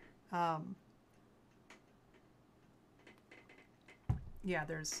cutscene. Yeah,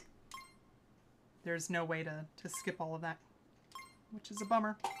 there's no way to skip all of that, which is a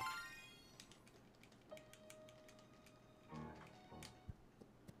bummer.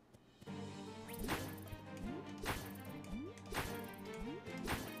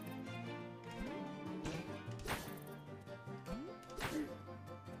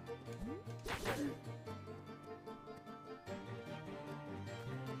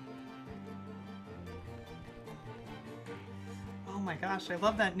 Oh my gosh, I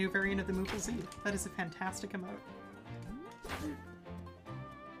love that new variant of the Moople Z. That is a fantastic emote.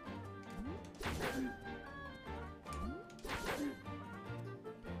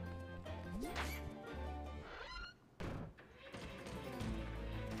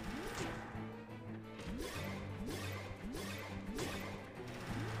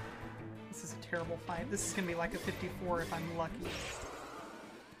 This is a terrible fight. This is going to be like a 54 if I'm lucky.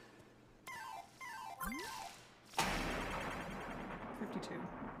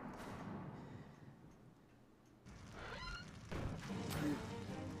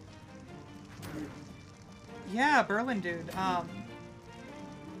 Yeah, Berlin dude. I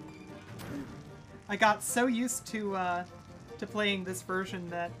got so used to playing this version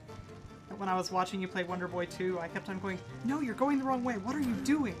that when I was watching you play Wonder Boy 2, I kept on going, "No, you're going the wrong way. What are you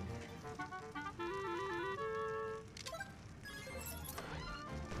doing?"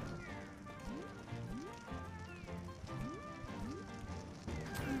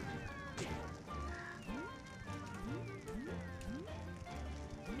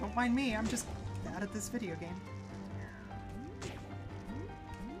 Don't mind me. I'm just bad at this video game.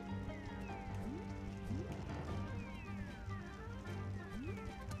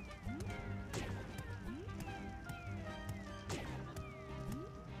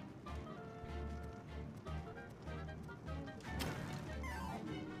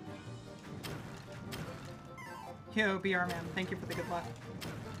 Yo, BR man, thank you for the good luck.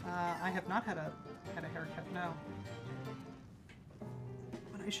 I have not had a haircut, no.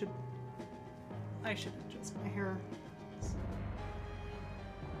 But I should adjust my hair.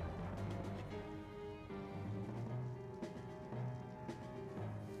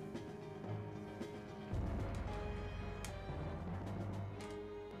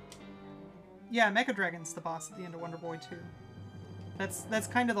 Yeah, Mecha Dragon's the boss at the end of Wonder Boy 2. That's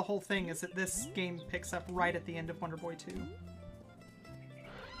kind of the whole thing, is that this game picks up right at the end of Wonder Boy 2.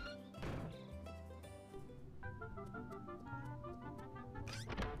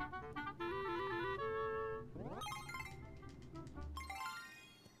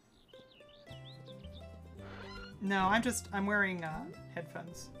 No, I'm wearing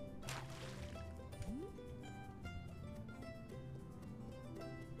headphones.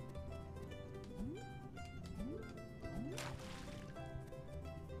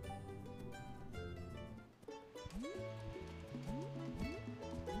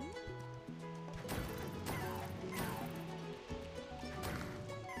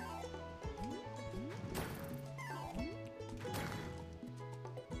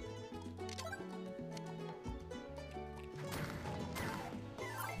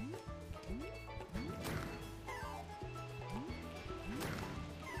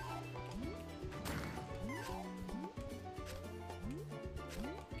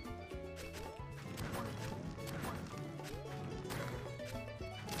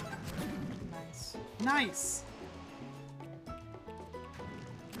 Nice!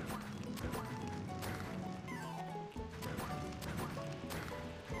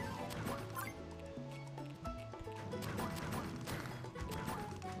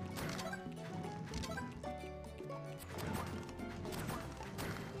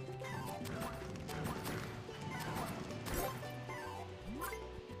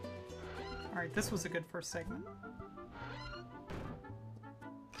 Alright, this was a good first segment.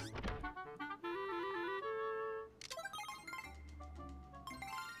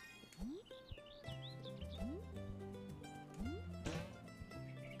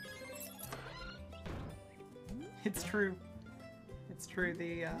 It's true. It's true.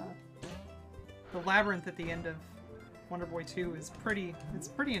 The labyrinth at the end of Wonder Boy 2 is pretty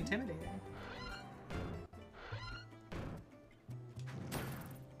intimidating.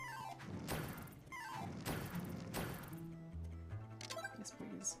 Yes,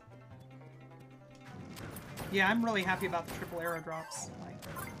 please. Yeah, I'm really happy about the triple arrow drops. Like,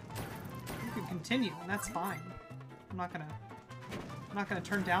 you can continue, and that's fine. I'm not gonna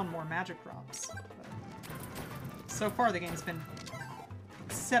turn down more magic drops. So far, the game's been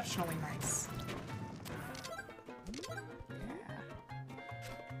exceptionally nice. Yeah.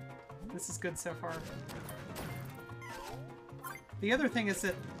 This is good so far. The other thing is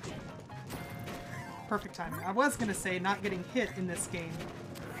that... Perfect timing. I was going to say not getting hit in this game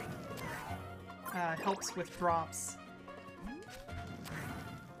helps with drops.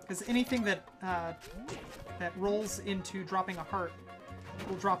 Because anything that rolls into dropping a heart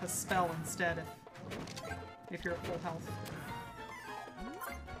will drop a spell instead if you're at full health.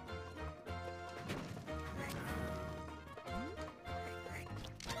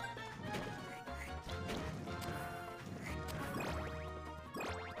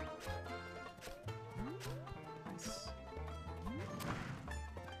 Nice.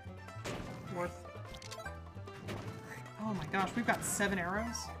 Worth. Oh my gosh, we've got 7 arrows.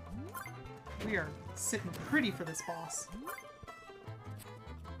 We are sitting pretty for this boss.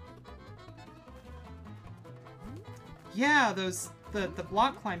 Yeah, the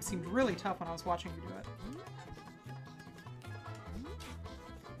block climb seemed really tough when I was watching you do it.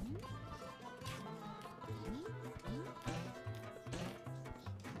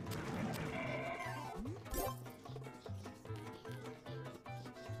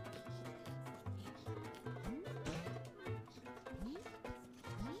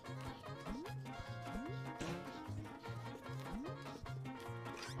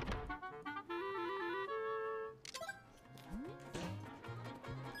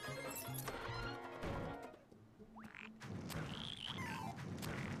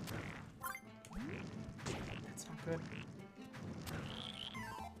 Good.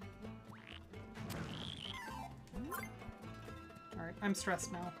 Alright, I'm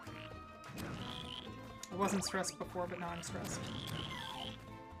stressed now. I wasn't stressed before, but now I'm stressed.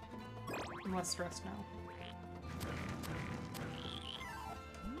 I'm less stressed now.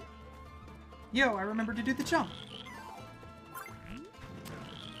 Yo, I remembered to do the jump!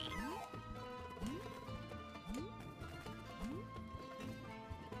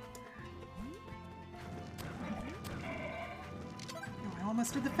 I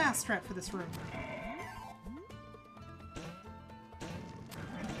almost did the fast strat for this room.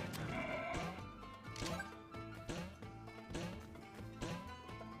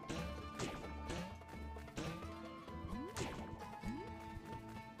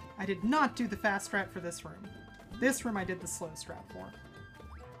 I did not do the fast strat for this room. This room I did the slow strat for.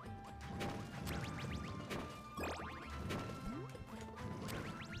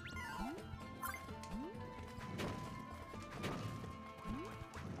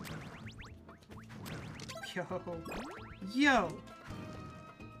 Yo. Yo!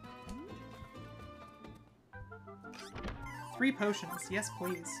 3 potions. Yes,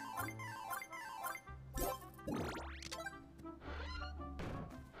 please.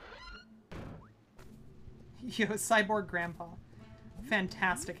 Yo, Cyborg Grandpa.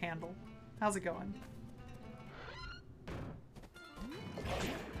 Fantastic handle. How's it going?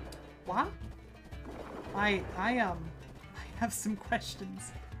 What? I have some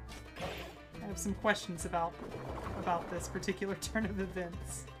questions. I have some questions about this particular turn of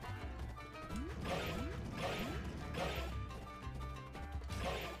events.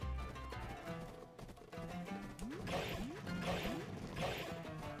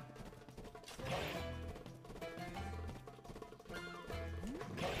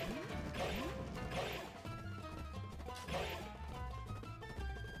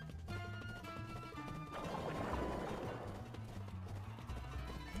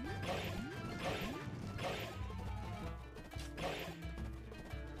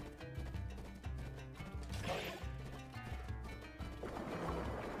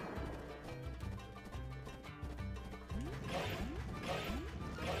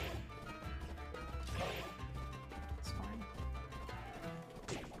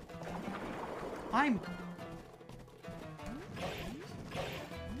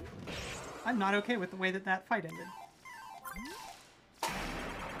 I'm not okay with the way that that fight ended.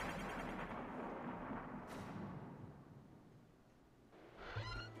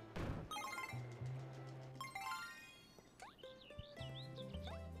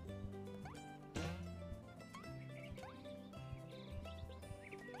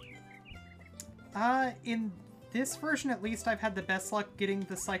 In this version at least, I've had the best luck getting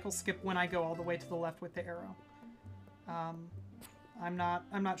the cycle skip when I go all the way to the left with the arrow. I'm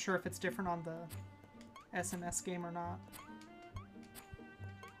not sure if it's different on the SMS game or not.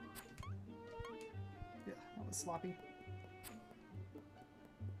 Yeah, that was sloppy.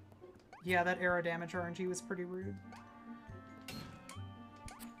 Yeah, that arrow damage RNG was pretty rude.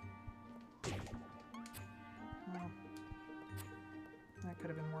 Oh. That could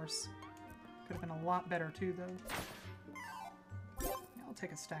have been worse. Could have been a lot better too, though. Yeah, I'll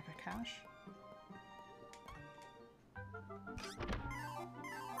take a stack of cash.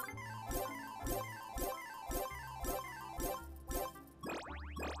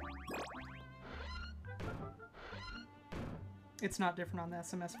 It's not different on the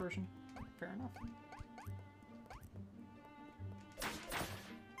SMS version. Fair enough.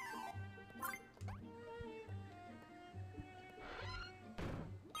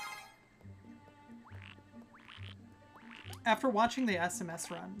 After watching the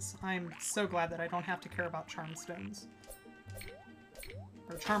SMS runs, I'm so glad that I don't have to care about charm stones.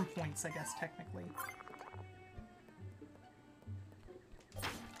 Or charm points, I guess, technically.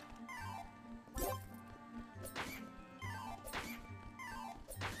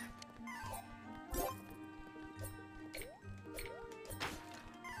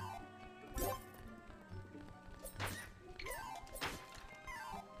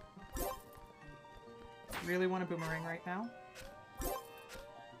 Really want a boomerang right now.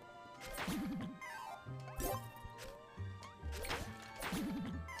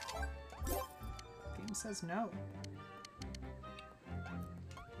 Game says no.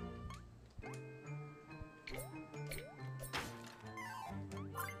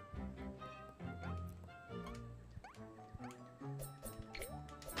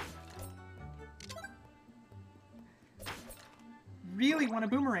 Really want a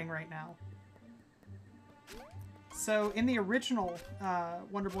boomerang right now. So, in the original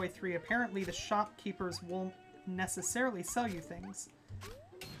Wonder Boy 3, apparently the shopkeepers won't necessarily sell you things.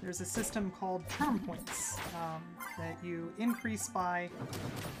 There's a system called charm points that you increase by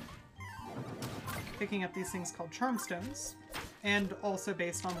picking up these things called charm stones, and also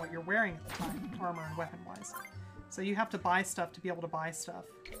based on what you're wearing at the time, armor and weapon-wise. So you have to buy stuff to be able to buy stuff.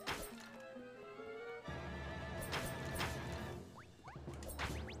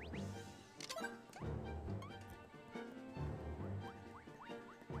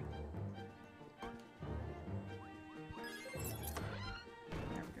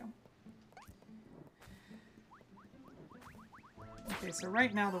 Okay, so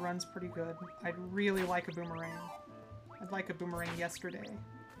right now the run's pretty good. I'd really like a boomerang. I'd like a boomerang yesterday,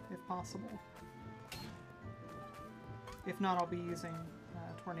 if possible. If not, I'll be using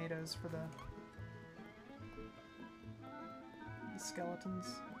tornadoes for the skeletons.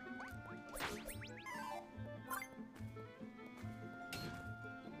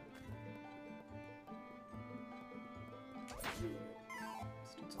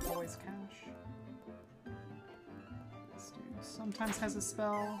 This dude's always cash. Sometimes has a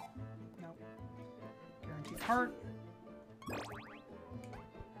spell. Nope. Heart.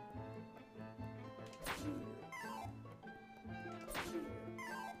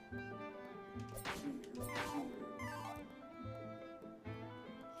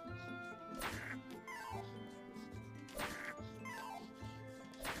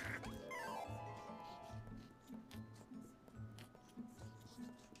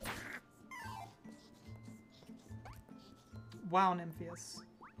 Wow, Nympheus.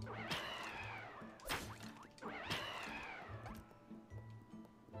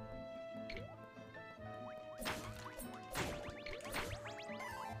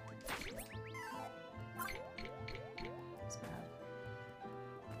 That's bad.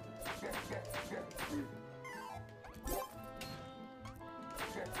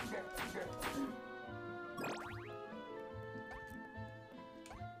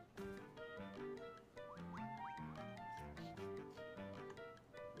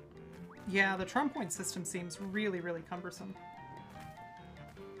 Yeah, the Trump point system seems really, really cumbersome.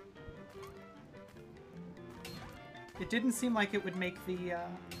 It didn't seem like it would make the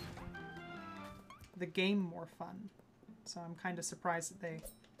game more fun, so I'm kind of surprised that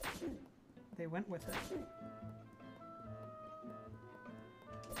they went with it.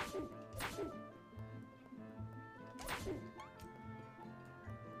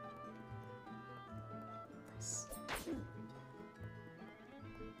 Nice.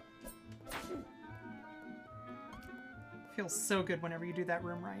 Feels so good whenever you do that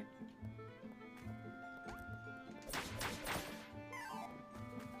room right.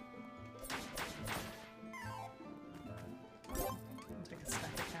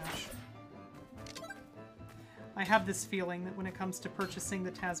 I have this feeling that when it comes to purchasing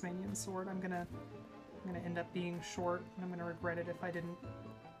the Tasmanian sword, I'm gonna end up being short, and I'm gonna regret it if I didn't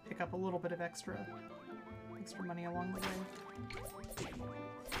pick up a little bit of extra money along the way.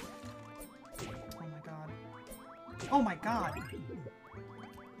 Oh my god. Oh my god!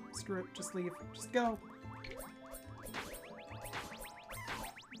 Screw it, just leave. Just go.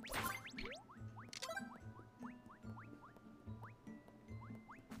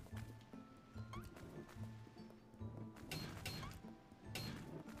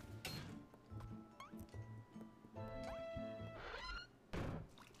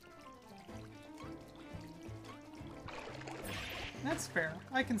 That's fair.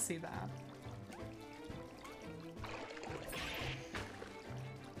 I can see that.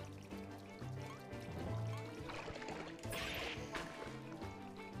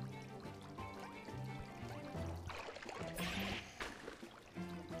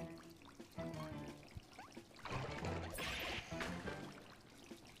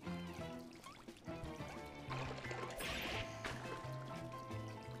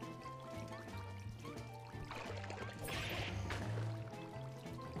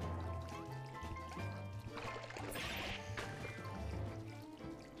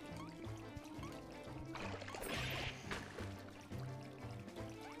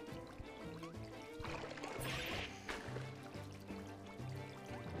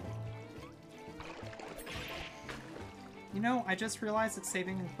 You know, I just realized that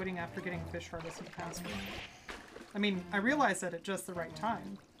saving and quitting after getting fish heart isn't faster. I mean, I realized that at just the right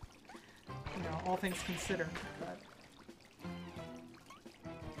time. You know, all things considered, but...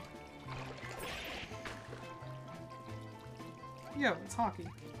 Yo, it's hockey.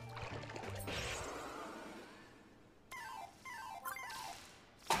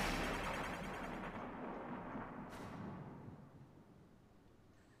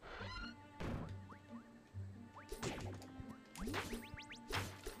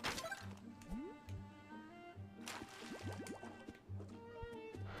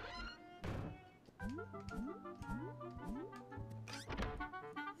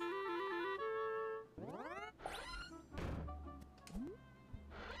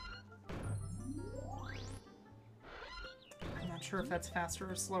 Sure if that's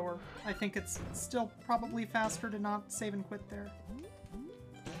faster or slower. I think it's still probably faster to not save and quit there.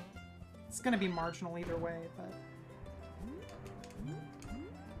 It's gonna be marginal either way, but...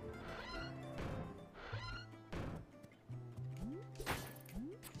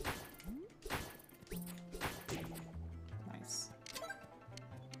 Nice.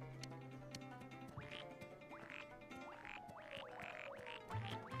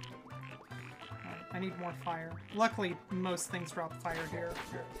 I need more fire. Luckily, most things drop fire here.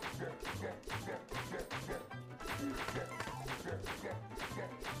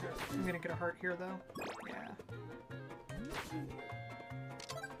 I'm gonna get a heart here, though. Yeah.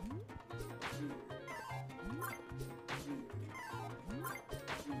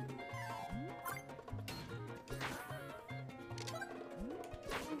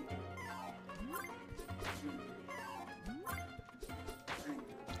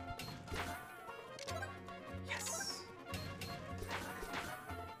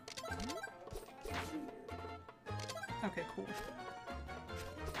 Okay, cool.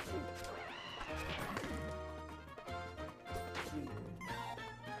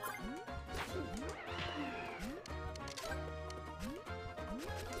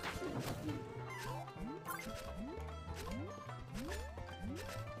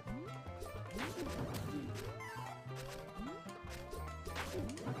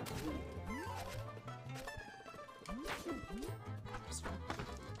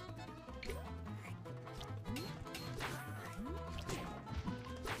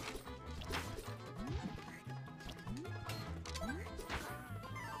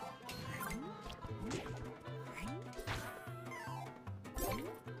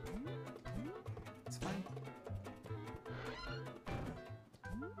 It's fine.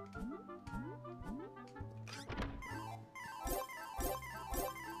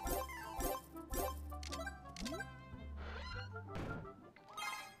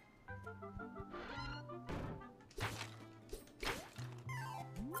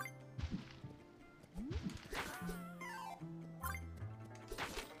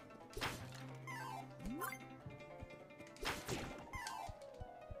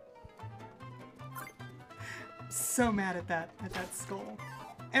 So mad at that skull.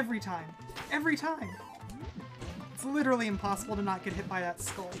 Every time. Every time! It's literally impossible to not get hit by that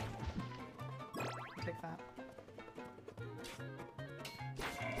skull. Take that.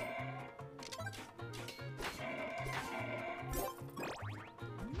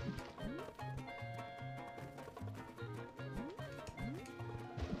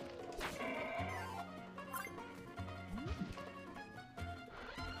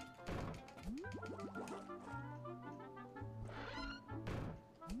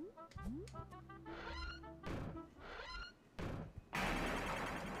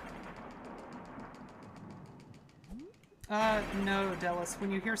 No, Delis.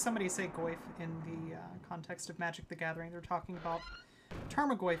 When you hear somebody say Goyf in the context of Magic the Gathering, they're talking about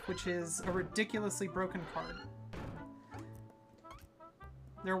Tarmogoyf, which is a ridiculously broken card.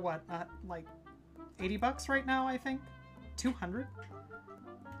 They're what, like 80 bucks right now, I think? 200?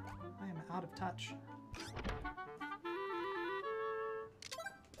 I am out of touch.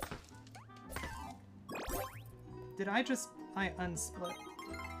 Did I unsplit?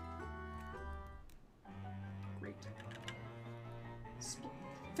 Great.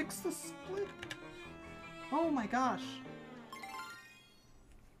 Fix the split? Oh my gosh.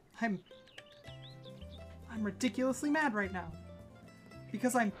 I'm ridiculously mad right now.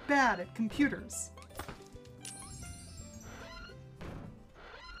 Because I'm bad at computers.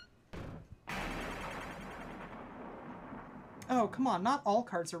 Oh, come on, not all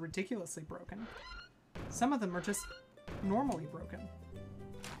cards are ridiculously broken. Some of them are just normally broken.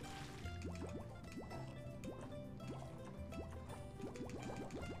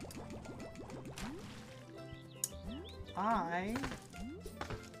 I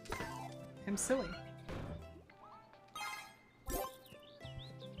am silly.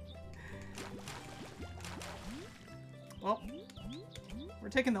 Well, we're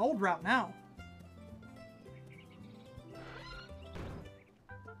taking the old route now.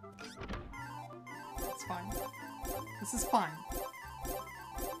 It's fine. This is fine.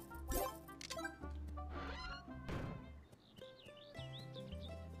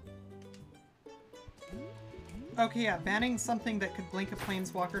 Okay, yeah, banning something that could blink a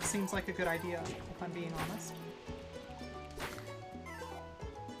planeswalker seems like a good idea, if I'm being honest.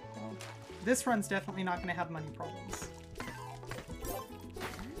 Well, this run's definitely not going to have money problems.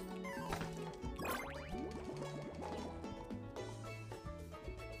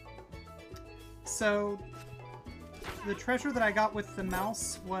 So, the treasure that I got with the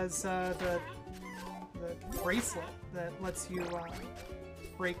mouse was the bracelet that lets you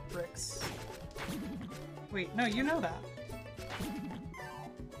break bricks. Wait, no, you know that.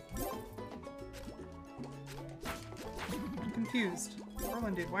 I'm confused.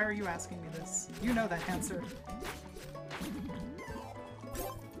 Orlin, dude, why are you asking me this? You know that answer.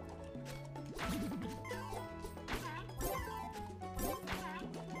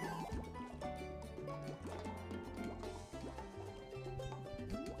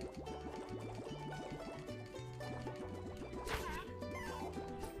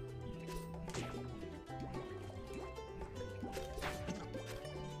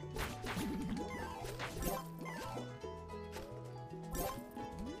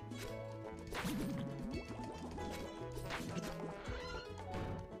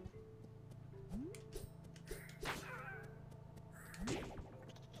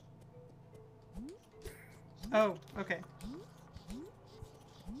 Oh, okay.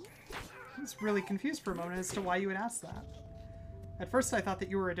 I was really confused for a moment as to why you would ask that. At first I thought that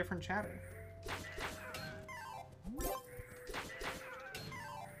you were a different chatter.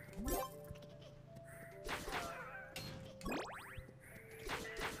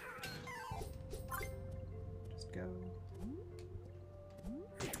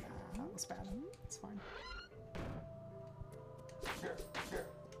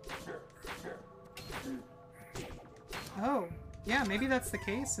 Yeah, maybe that's the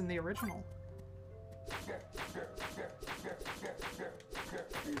case in the original. There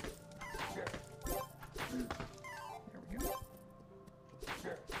we go.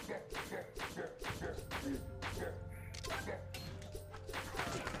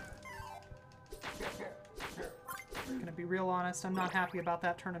 I'm gonna be real honest, I'm not happy about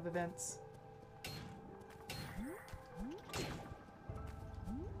that turn of events.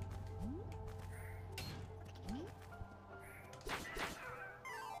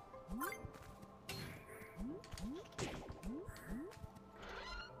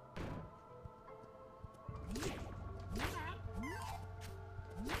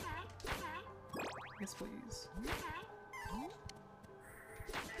 Yes, please.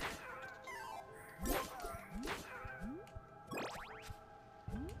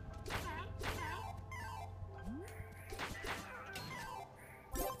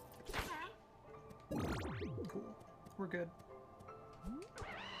 Cool. We're good.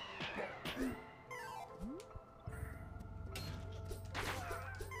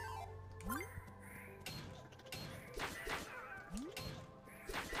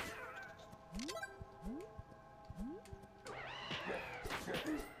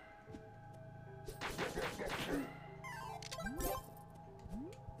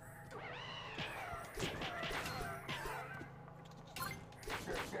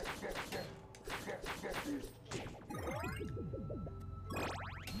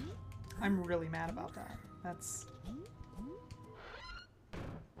 I'm really mad about that. That's...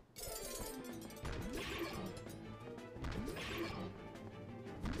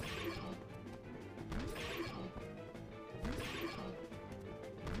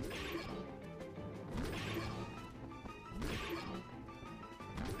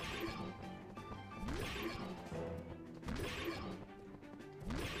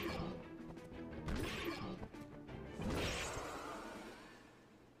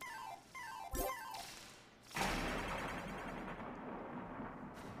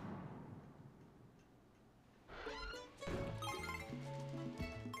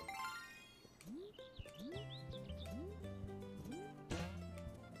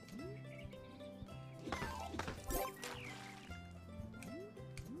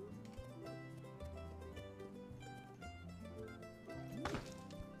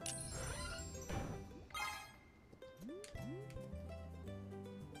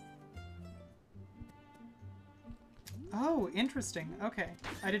 Oh, interesting. Okay.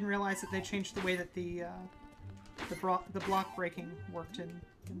 I didn't realize that they changed the way that the block breaking worked in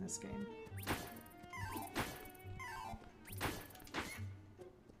this game.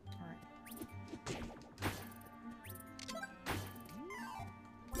 Alright.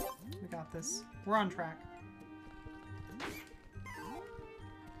 We got this. We're on track.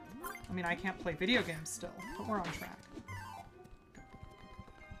 I mean, I can't play video games still, but we're on track.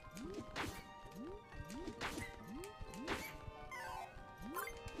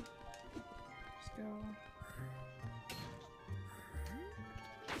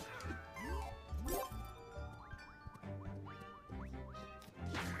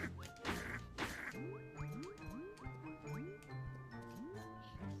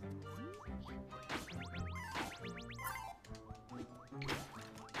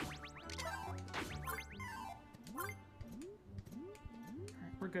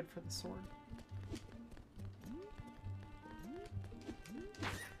 We're good for the sword.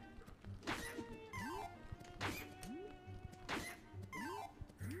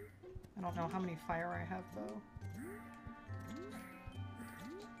 I don't know how many fire I have, though.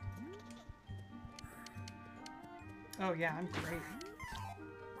 Oh yeah, I'm great.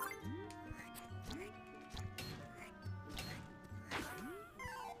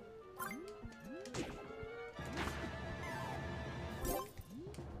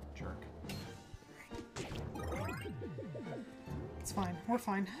 It's fine. We're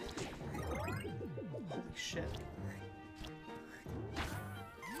fine. Holy shit.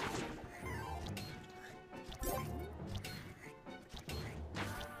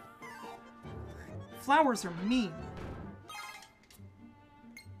 Flowers are mean.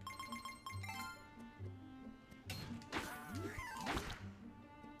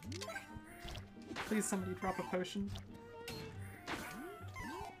 Please somebody drop a potion.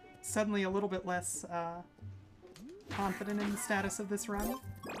 Suddenly a little bit less, confident in the status of this run.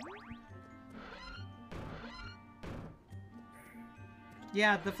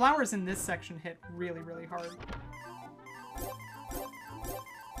 Yeah, the flowers in this section hit really, really hard.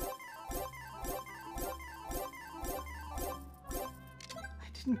 I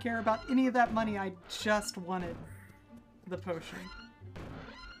didn't care about any of that money, I just wanted the potion.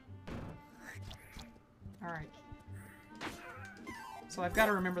 Alright. So I've got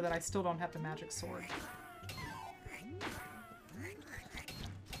to remember that I still don't have the magic sword.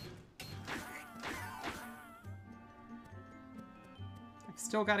 I've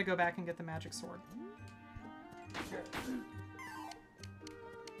still got to go back and get the magic sword.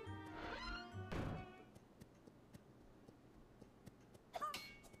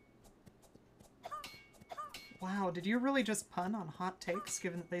 Wow, did you really just pun on hot takes,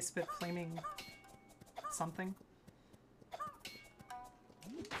 given that they spit flaming something?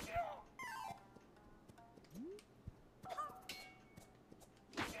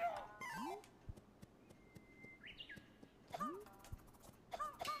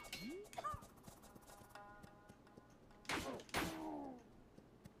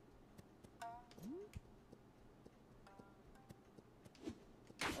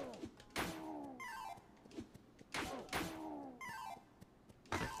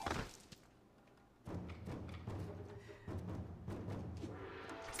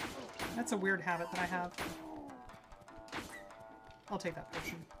 That's a weird habit that I have. I'll take that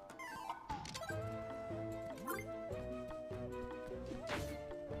potion.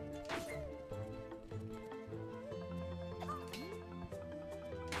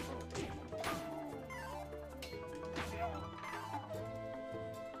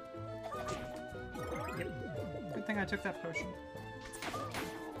 Yep. Good thing I took that potion.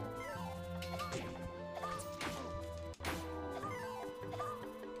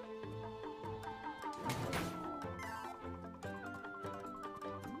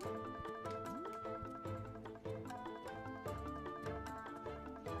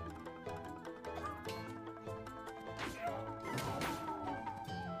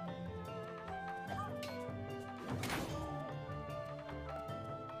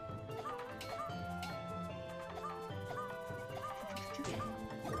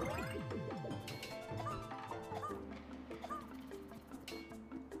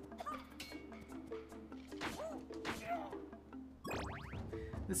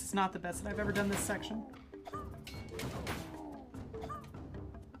 This is not the best that I've ever done this section.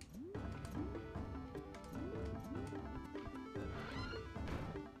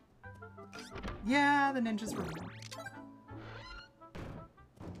 Yeah, the ninjas were mean.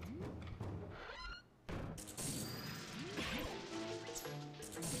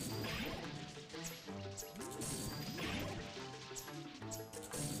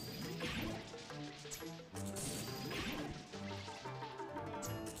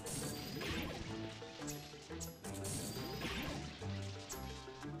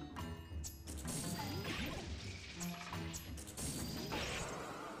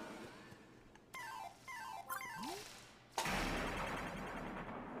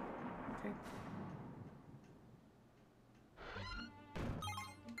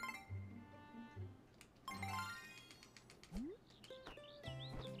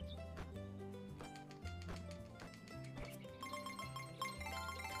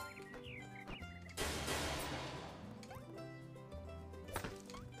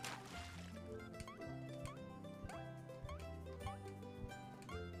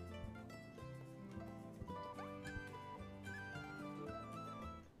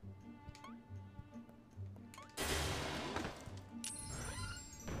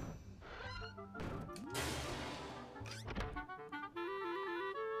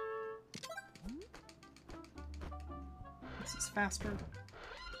 This is faster.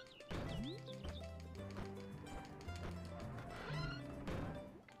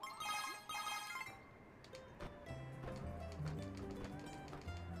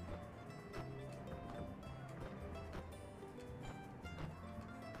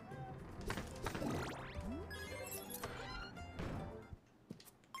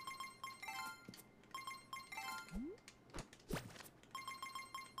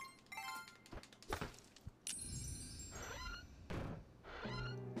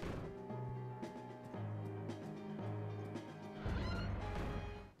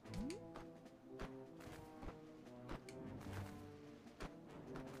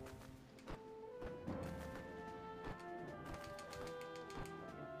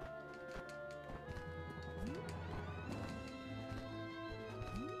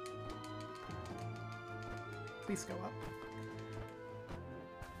 Please go up.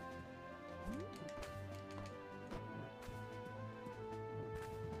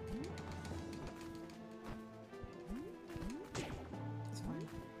 It's fine.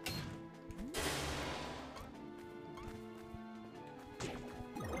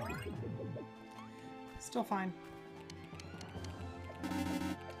 Still fine. Oh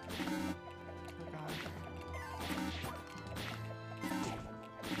god.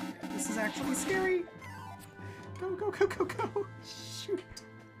 This is actually scary! Go, go, go, go, go! Shoot.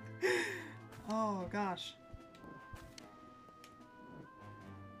 Oh, gosh.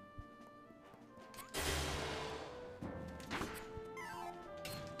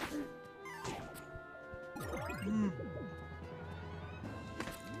 Mm.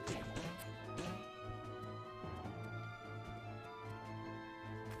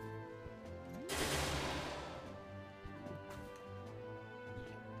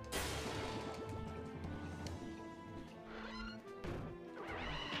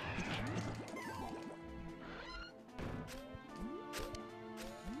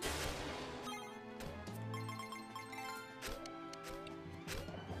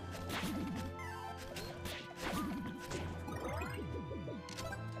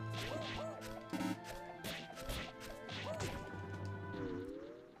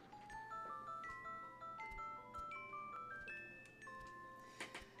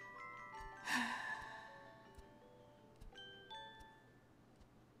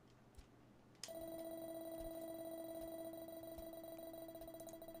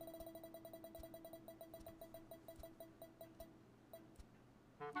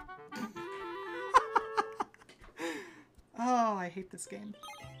 Oh, I hate this game.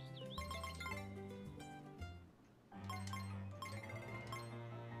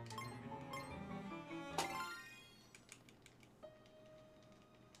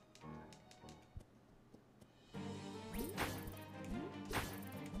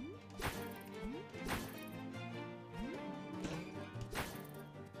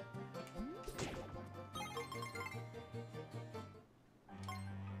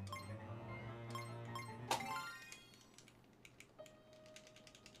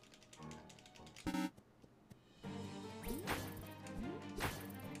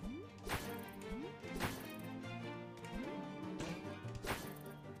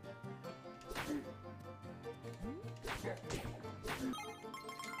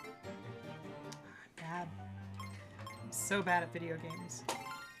 Bad. I'm so bad at video games.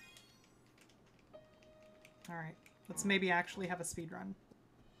 Alright, let's maybe actually have a speedrun.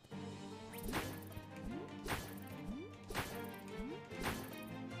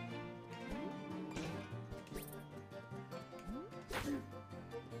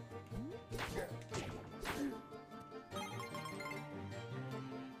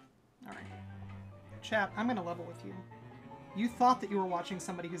 Alright. Chat, I'm gonna level with you. You thought that you were watching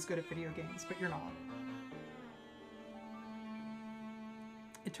somebody who's good at video games, but you're not.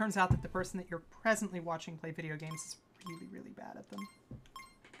 It turns out that the person that you're presently watching play video games is really, really bad at them.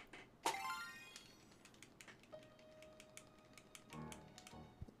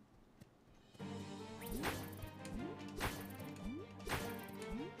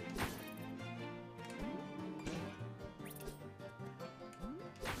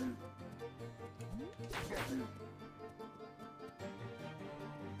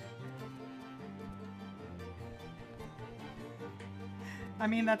 I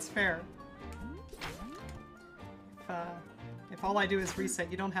mean, that's fair. If all I do is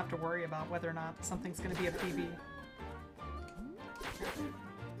reset, you don't have to worry about whether or not something's going to be a PB.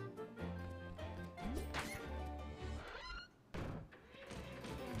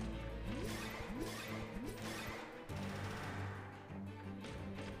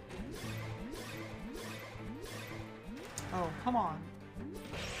 Oh, come on.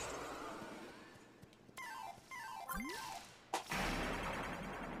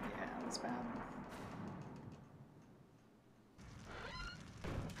 Bad.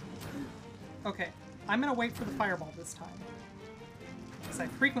 Okay, I'm gonna wait for the fireball this time. Because I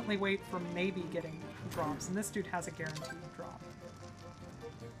frequently wait for maybe getting drops, and this dude has a guaranteed drop.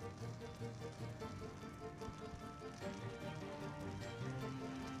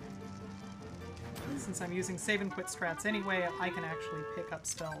 Since I'm using save and quit strats anyway, I can actually pick up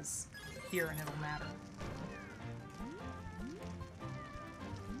spells here and it'll matter.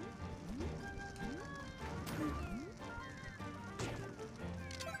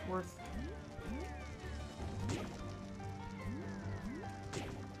 Worth.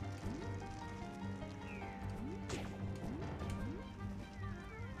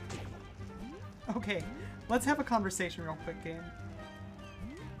 Okay, let's have a conversation real quick, game.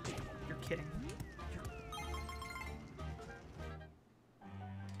 You're kidding.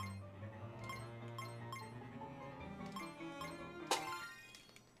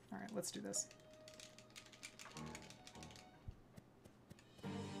 Alright, let's do this.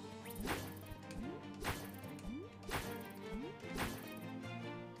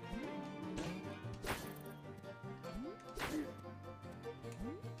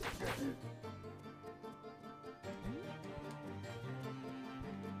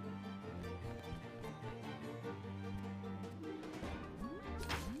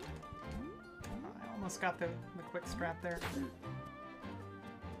 Almost got the quick strat there.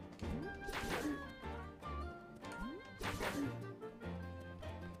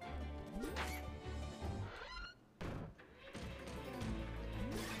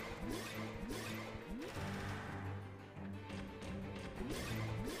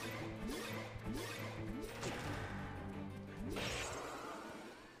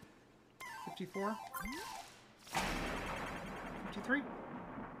 $54. $53.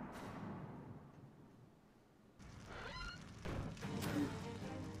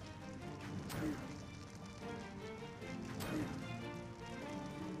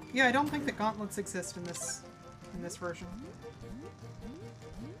 Yeah, I don't think the gauntlets exist in this version.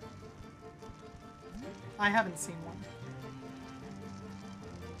 I haven't seen one.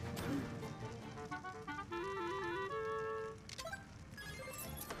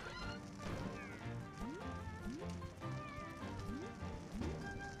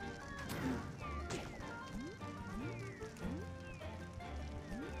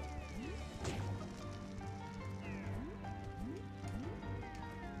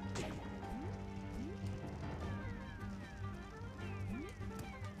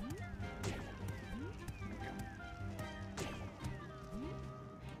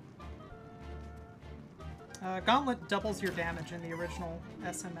 Gauntlet doubles your damage in the original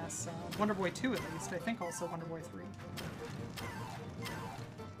SMS. Wonder Boy 2 at least. I think also Wonder Boy 3.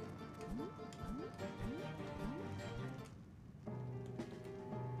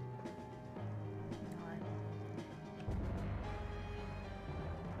 Alright.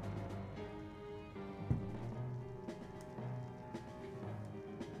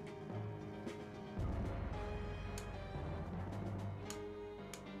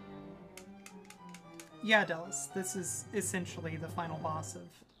 Yeah, Dallas, this is essentially the final boss of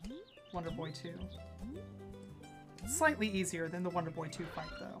Wonder Boy 2. Slightly easier than the Wonder Boy 2 fight,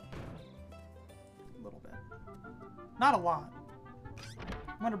 though. A little bit. Not a lot.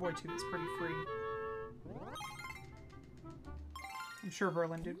 Wonder Boy 2 is pretty free. I'm sure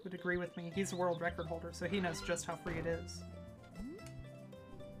Berlin dude would agree with me. He's a world record holder, so he knows just how free it is.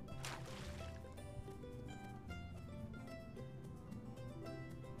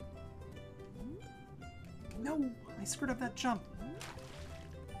 No! I screwed up that jump.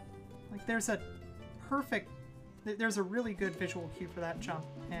 Like, there's a perfect... There's a really good visual cue for that jump,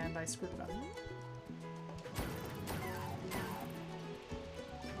 and I screwed it up.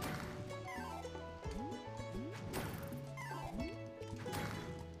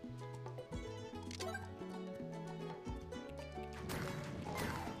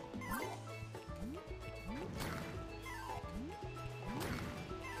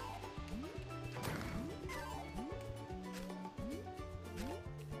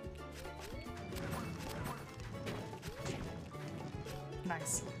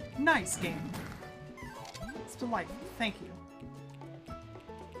 Nice. Nice game. It's delightful. Thank you.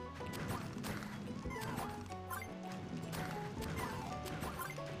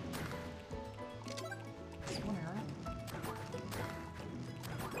 Just one arrow.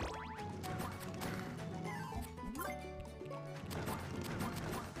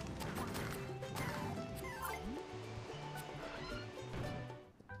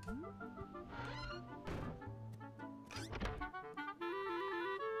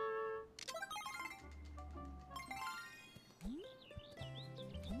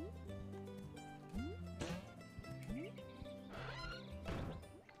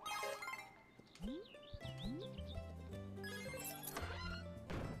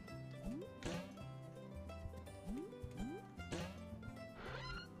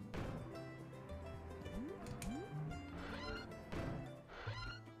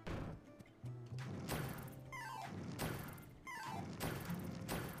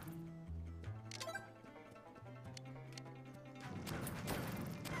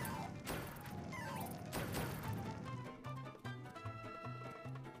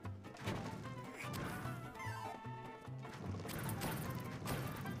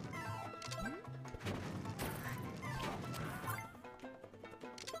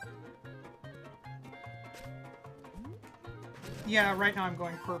 Yeah, right now I'm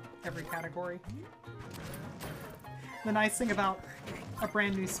going for every category. The nice thing about a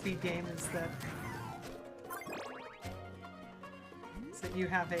brand new speed game is that you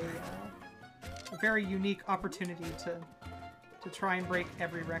have a very unique opportunity to try and break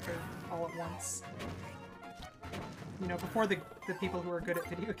every record all at once. You know, before the people who are good at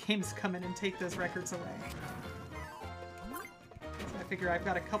video games come in and take those records away. So I figure I've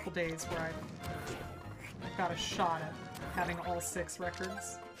got a couple days where I've got a shot at having all 6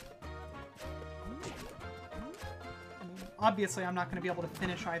 records. I mean, obviously I'm not going to be able to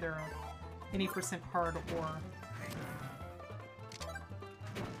finish either any percent hard or...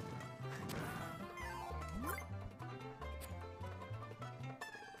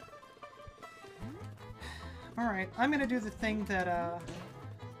 Alright, I'm gonna do the thing that, I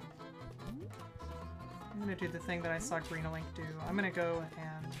saw Greenalink do. I'm gonna go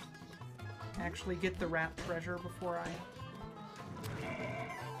and actually get the rat treasure before I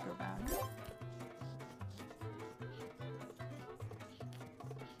go back.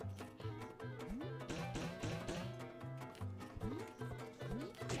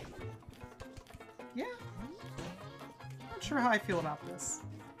 Yeah. Not sure how I feel about this.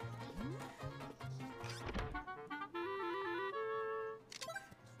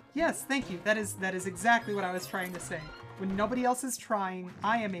 Yes, thank you. That is exactly what I was trying to say. When nobody else is trying,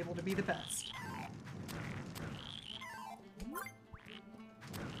 I am able to be the best.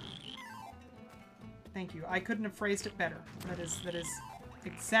 Thank you. I couldn't have phrased it better. That is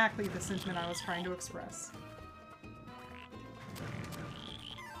exactly the sentiment I was trying to express.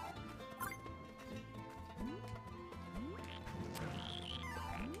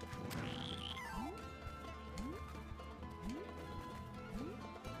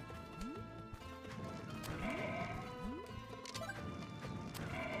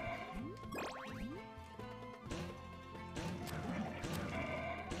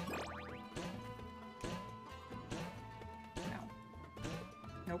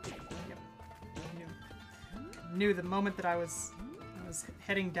 Nope. Yep. Knew the moment that I was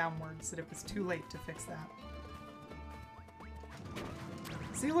heading downwards that it was too late to fix that.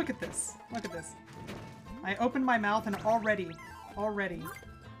 See, look at this. Look at this. I opened my mouth and already,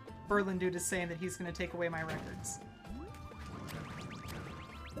 Berlin Dude is saying that he's going to take away my records.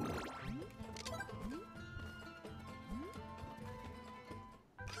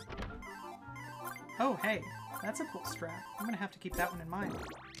 Oh, hey. That's a cool strat. I'm going to have to keep that one in mind.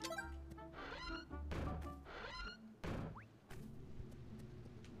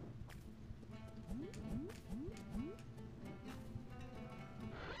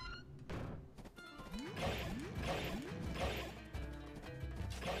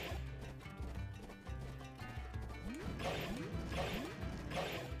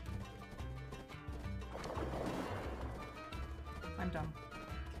 I'm done.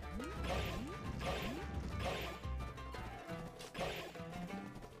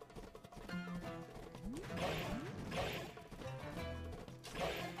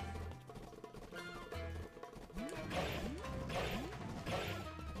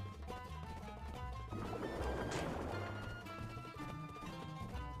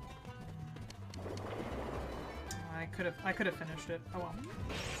 I could have finished it. Oh well.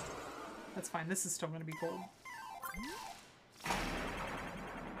 That's fine. This is still going to be gold. Yeah,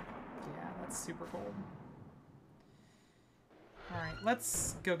 that's super gold. Alright,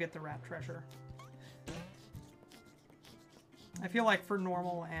 let's go get the rat treasure. I feel like for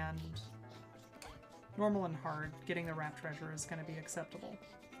normal and hard, getting the rat treasure is going to be acceptable.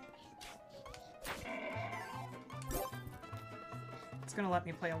 It's going to let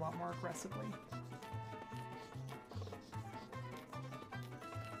me play a lot more aggressively.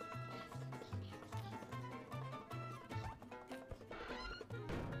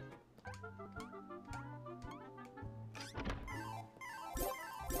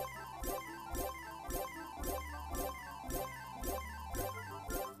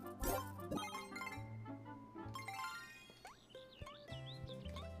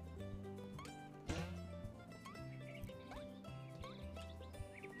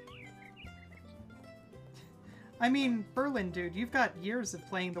 I mean, Berlin Dude, you've got years of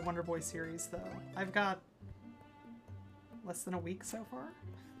playing the Wonder Boy series, though. I've got less than a week so far.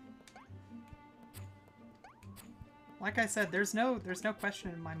 Like I said, there's no question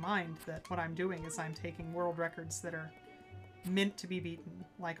in my mind that what I'm doing is I'm taking world records that are meant to be beaten.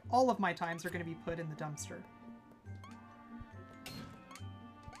 Like, all of my times are going to be put in the dumpster.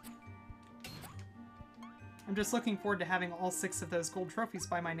 I'm just looking forward to having all 6 of those gold trophies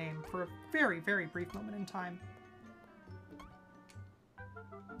by my name for a very, very brief moment in time.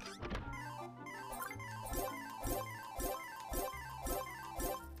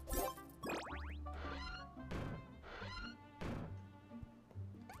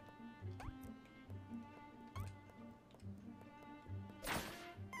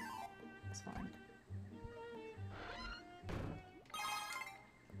 It's fine.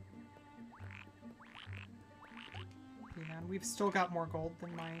 And we've still got more gold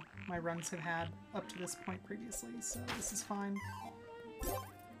than my runs have had up to this point previously, so this is fine.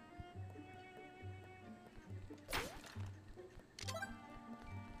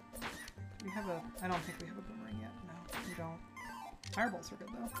 We have a... I don't think we have a boomerang yet. No, we don't. Fireballs are good,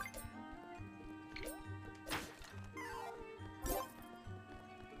 though.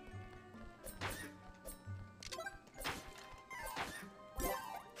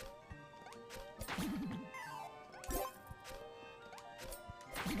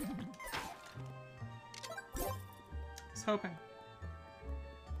 was hoping.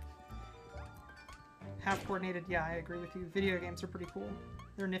 Half coordinated, yeah, I agree with you. Video games are pretty cool.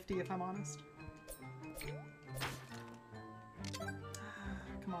 They're nifty, if I'm honest.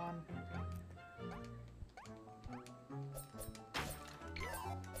 Come on.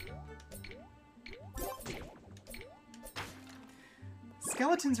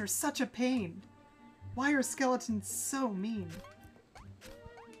 Skeletons are such a pain. Why are skeletons so mean?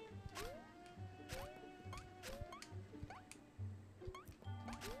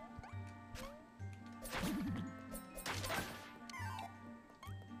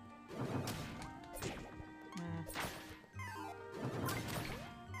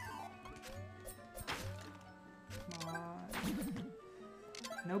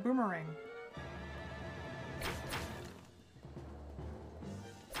 No boomerang.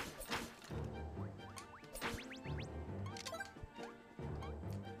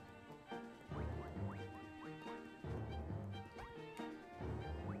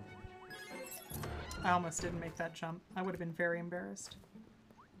 I almost didn't make that jump. I would have been very embarrassed.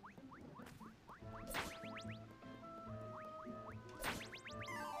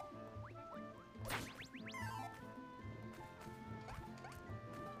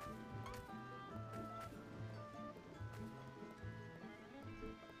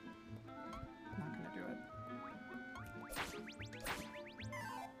 Not gonna do it.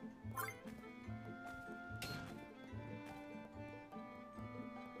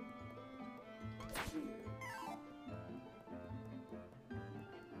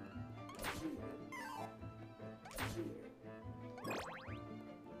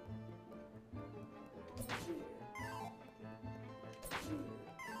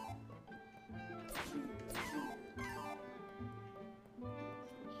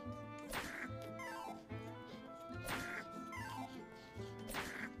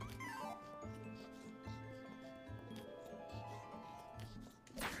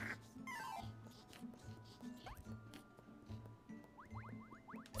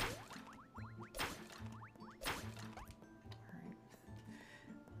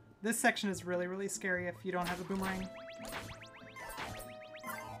 This section is really, really scary if you don't have a boomerang.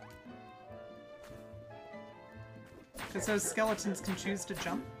 Because those skeletons can choose to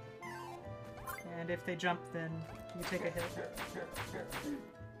jump. And if they jump, then you take a hit.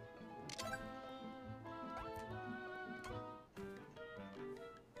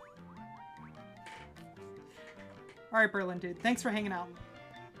 Alright, Berlin dude. Thanks for hanging out.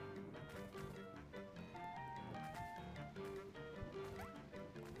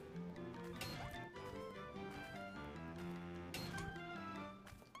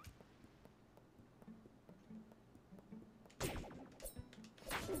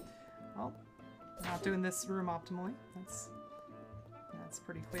 Well, not doing this room optimally. That's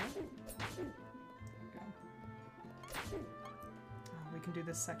pretty clear. There we go. Oh, we can do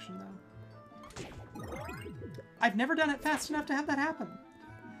this section though. I've never done it fast enough to have that happen.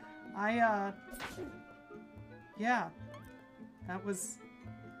 Yeah. That was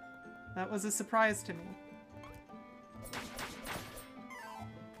a surprise to me.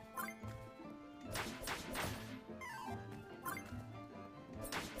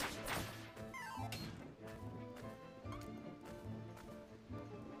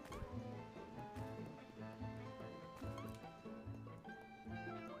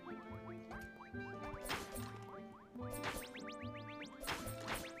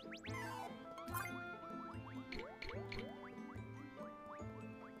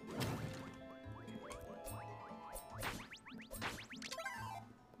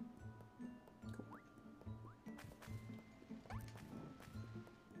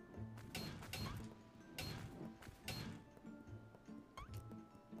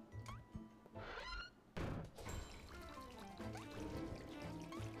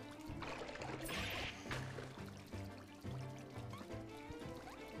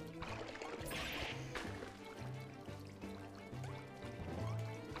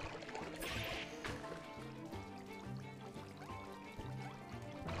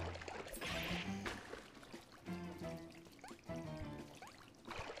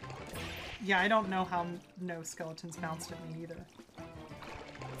 Yeah, I don't know how no skeletons bounced at me either.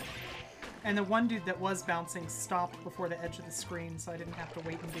 And the one dude that was bouncing stopped before the edge of the screen, so I didn't have to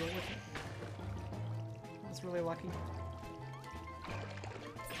wait and deal with it. I was really lucky.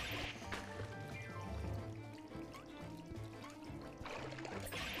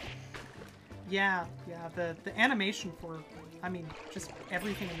 Yeah, the animation for, I mean, just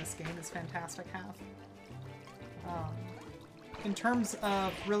everything in this game is fantastic half. In terms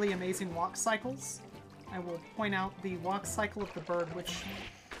of really amazing walk cycles, I will point out the walk cycle of the bird, which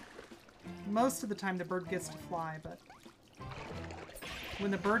most of the time the bird gets to fly, but When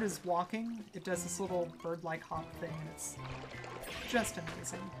the bird is walking, it does this little bird-like hop thing, and it's just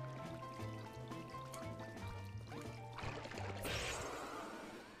amazing.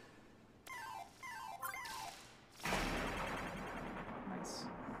 Nice.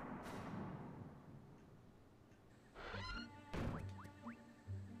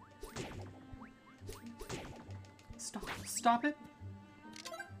 Stop. Stop it.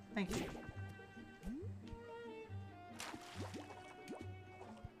 Thank you.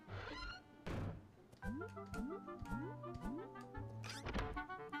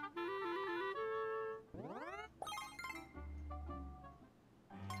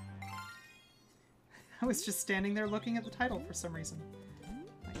 I was just standing there looking at the title for some reason.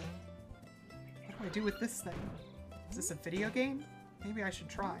 Like, what do I do with this thing? Is this a video game? Maybe I should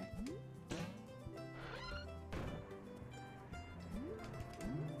try.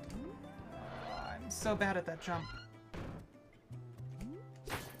 I'm so bad at that jump.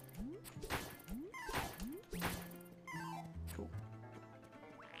 Cool.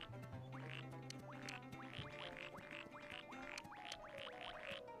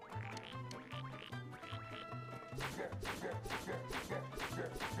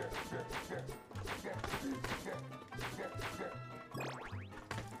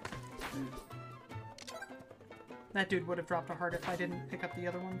 That dude would have dropped a heart if I didn't pick up the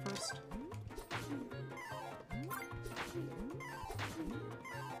other one first.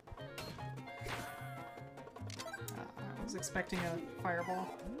 I was expecting a fireball.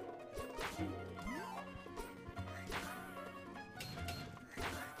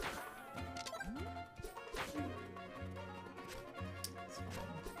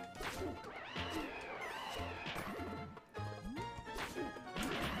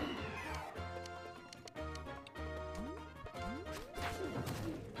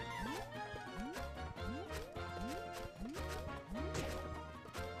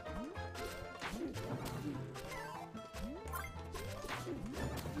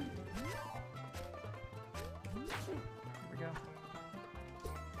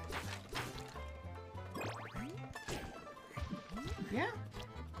 Yeah.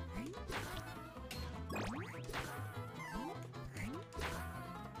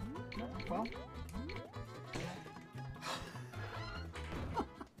 Well.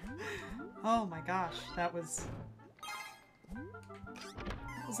 Oh my gosh, that was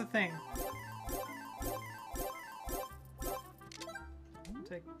a thing. I'll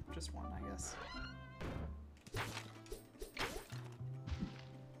take just one, I guess.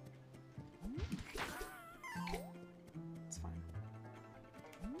 It's fine.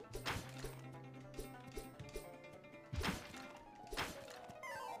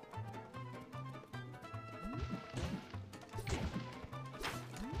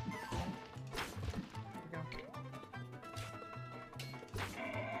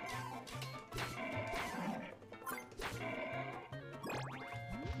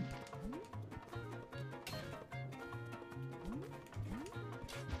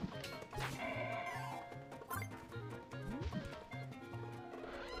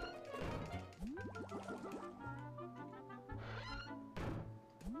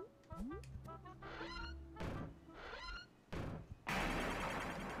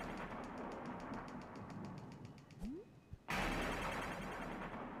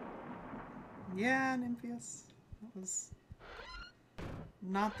 Yeah, Nympheus. That was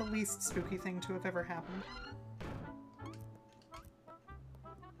not the least spooky thing to have ever happened.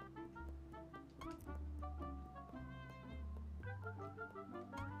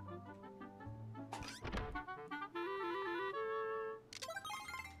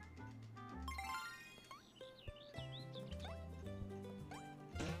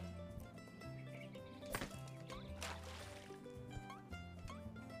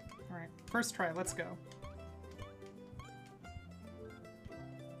 Alright, first try, let's go.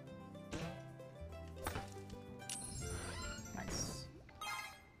 Nice.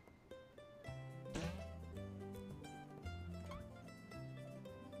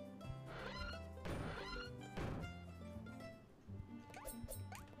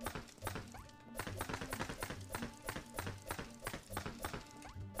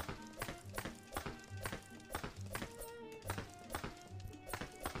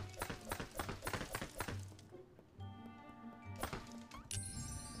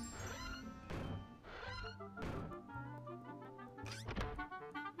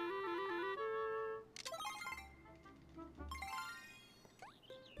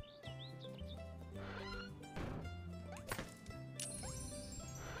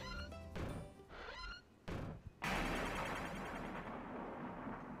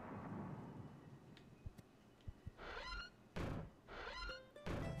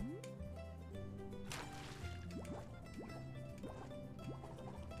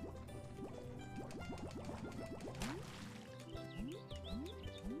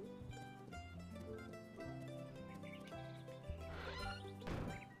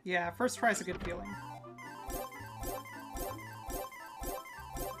 Yeah, first try's a good feeling.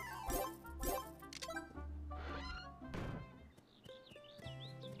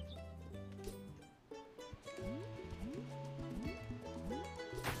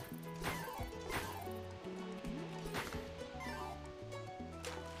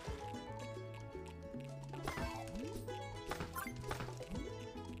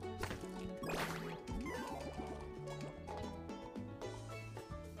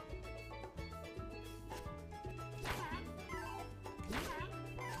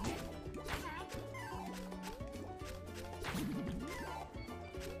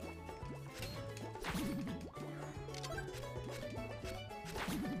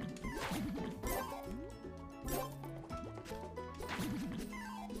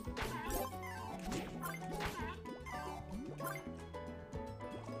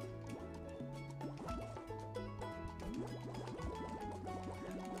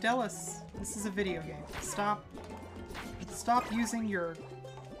 Dallas, this is a video game. Stop using your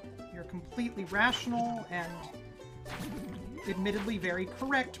completely rational and admittedly very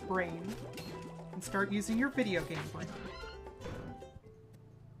correct brain and start using your video game brain.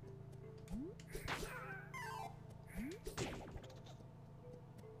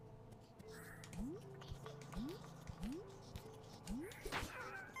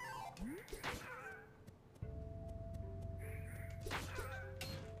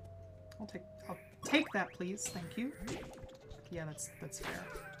 I'll take that, please. Thank you. Yeah, that's fair.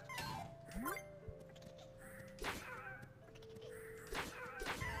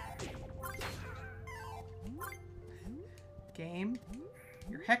 Game,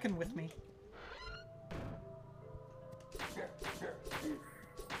 you're heckin' with me.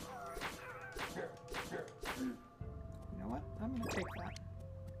 You know what? I'm gonna take that.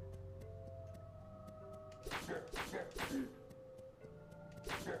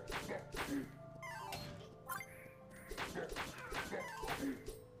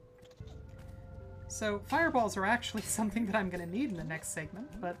 So, fireballs are actually something that I'm going to need in the next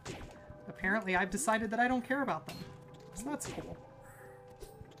segment, but apparently I've decided that I don't care about them. So that's cool.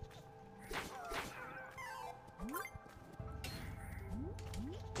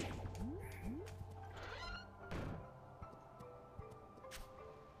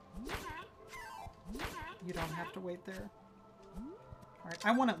 You don't have to wait there. Alright,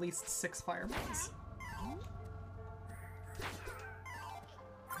 I want at least 6 fireballs.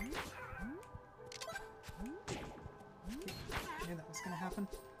 I knew that was gonna happen.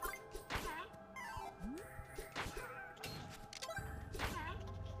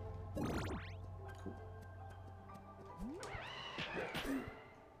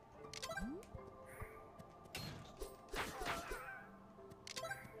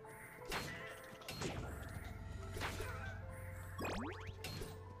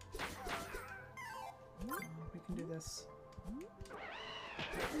 Cool. We can do this.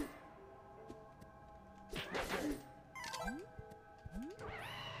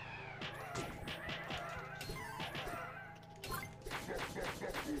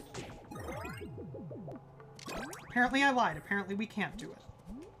 Apparently I lied. Apparently we can't do it.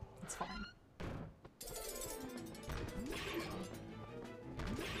 It's fine.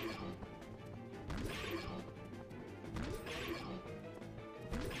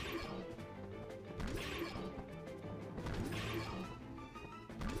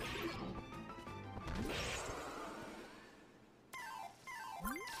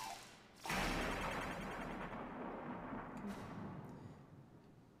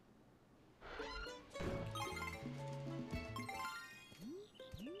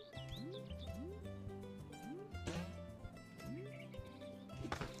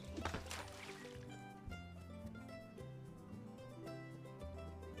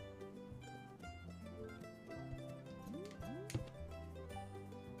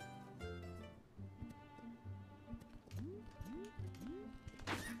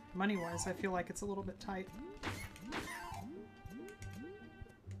 Money-wise, I feel like it's a little bit tight.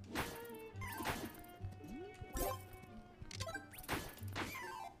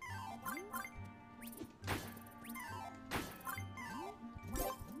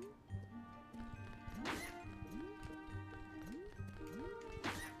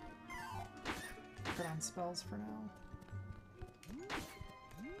 Put on spells for now.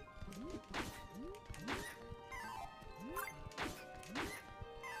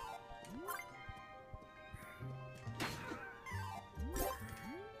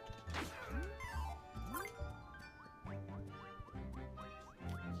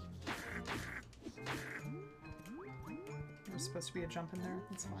 There's supposed to be a jump in there.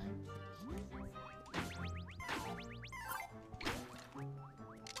 That's fine.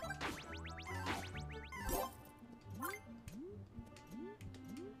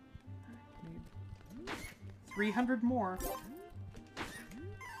 300 more.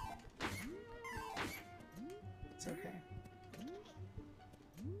 It's okay.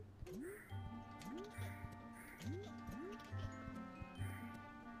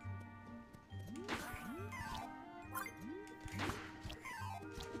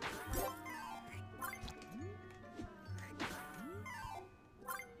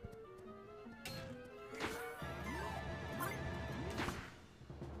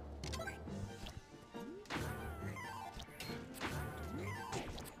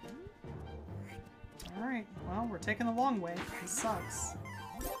 Alright, well, we're taking the long way. This sucks.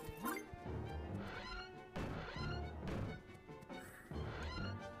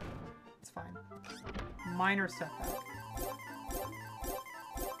 It's fine. Minor setback.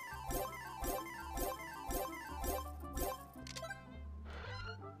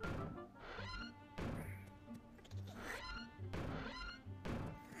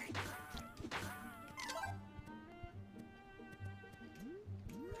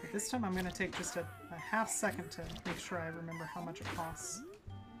 This time I'm going to take just a half second to make sure I remember how much it costs.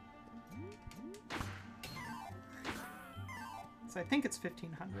 So I think it's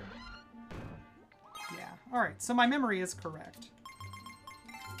 1,500. Yeah. Alright, so my memory is correct.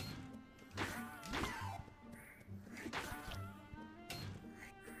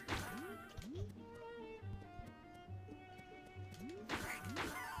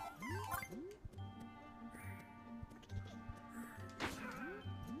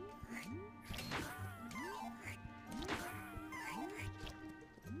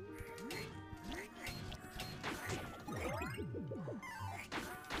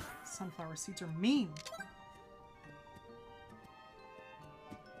 Sunflower seeds are mean.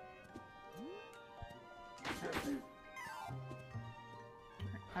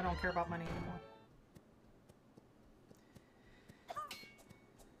 I don't care about money anymore.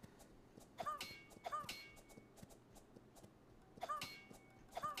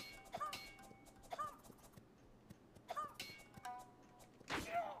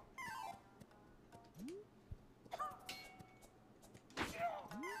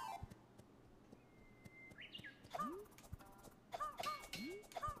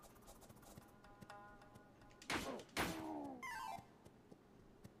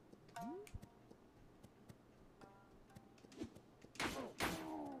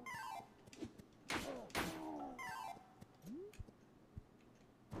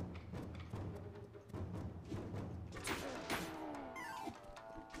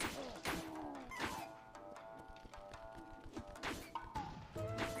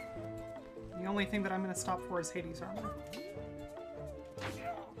 The only thing that I'm going to stop for is Hades armor.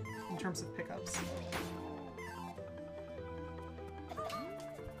 In terms of pickups.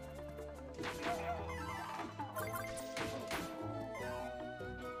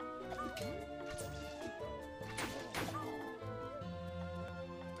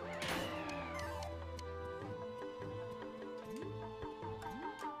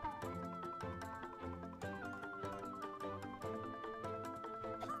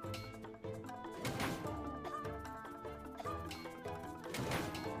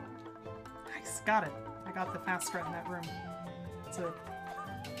 Got it. I got the fast strat in that room. It's a...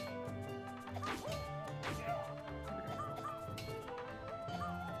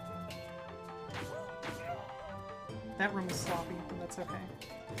 That room was sloppy, but that's okay.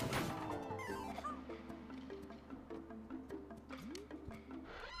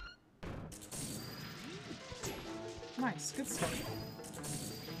 Nice, good start.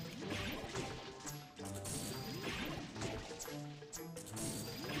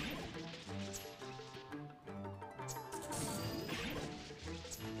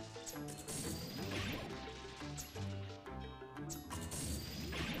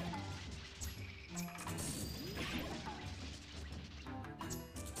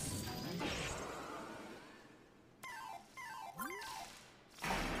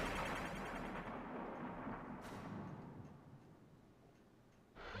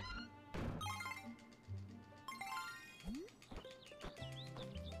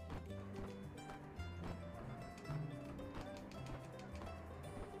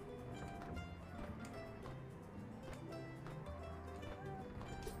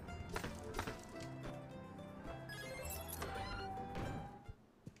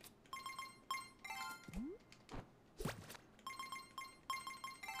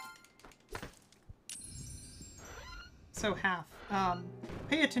 So half.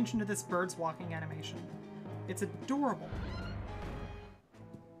 Pay attention to this bird's walking animation. It's adorable.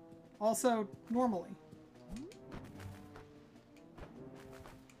 Also, normally.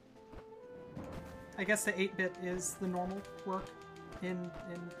 I guess the 8-bit is the normal work in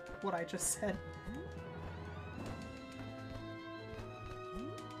what I just said.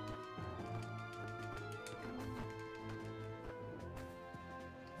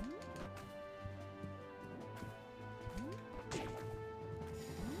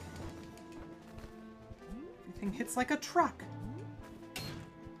 Thing hits like a truck.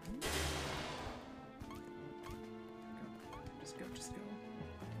 Just go, just go.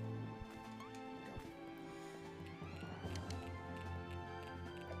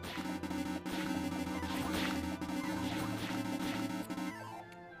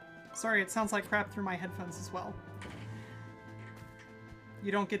 Sorry, it sounds like crap through my headphones as well.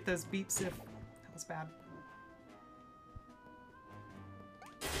 You don't get those beeps if... That was bad.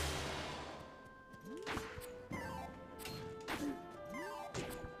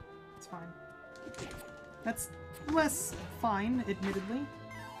 It's fine. That's less fine, admittedly.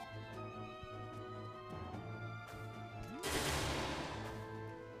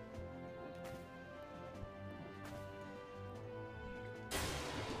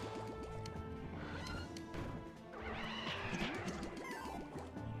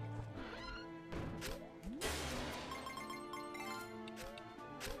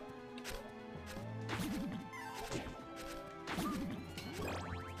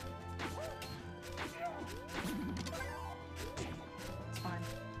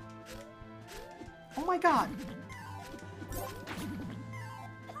 Oh my god!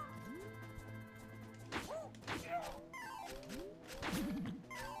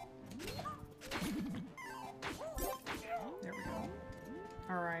 There we go.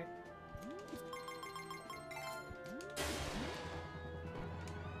 Alright.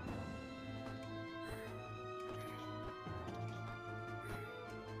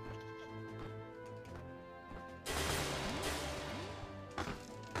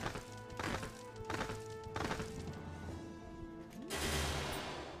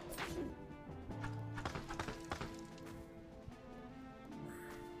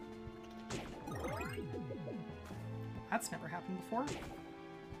 That's never happened before.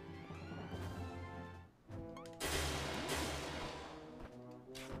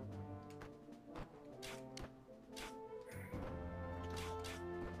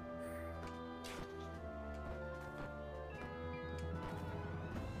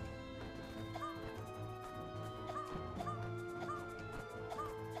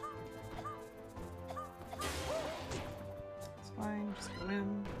 It's fine, just go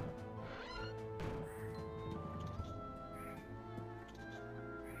in.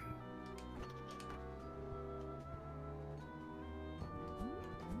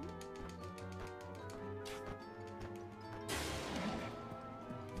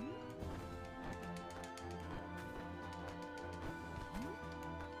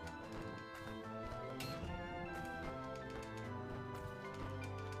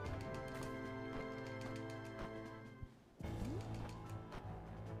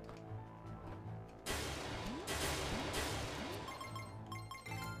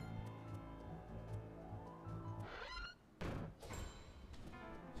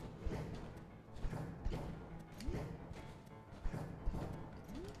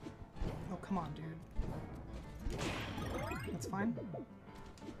 Come on, dude. That's fine.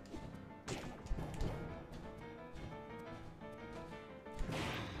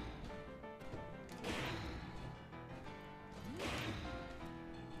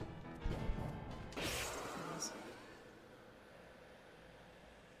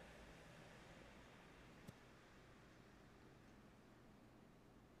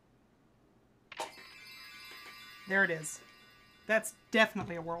 There it is. That's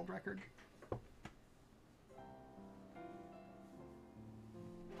definitely a world record.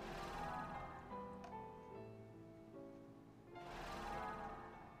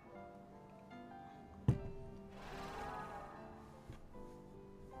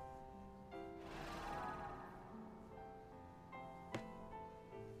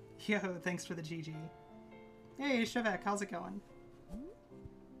 Yo, thanks for the GG. Hey, Shivek, how's it going?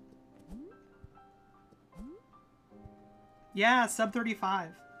 Yeah, sub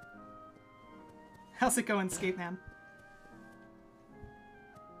 35. How's it going, Skate Man?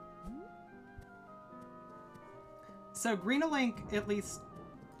 So, Greenalink, at least...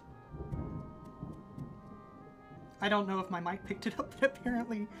 I don't know if my mic picked it up, but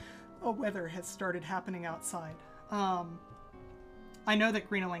apparently a weather has started happening outside. I know that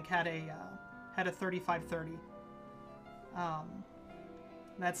Greenalink had a 35-30.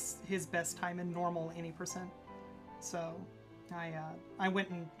 That's his best time in normal any %. So I went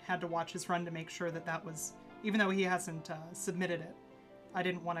and had to watch his run to make sure that that was, even though he hasn't submitted it, I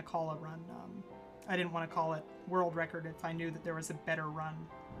didn't want to call a run. I didn't want to call it world record if I knew that there was a better run.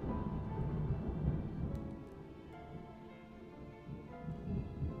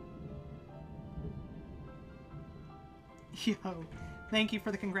 Yo, thank you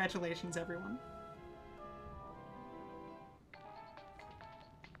for the congratulations, everyone.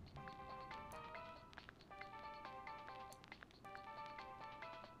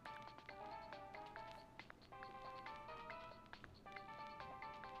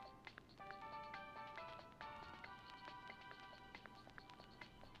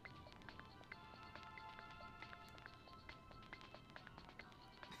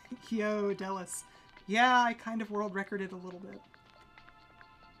 Yo, Delis. Yeah, I kind of world recorded a little bit.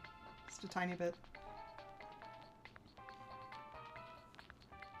 Just a tiny bit.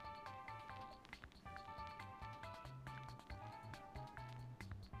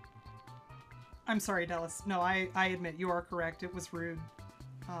 I'm sorry, Dallas. No, I admit you are correct. It was rude.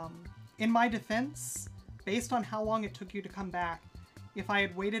 In my defense, based on how long it took you to come back, if I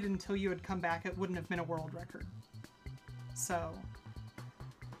had waited until you had come back, it wouldn't have been a world record. So,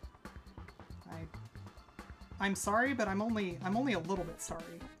 I'm sorry, but I'm only a little bit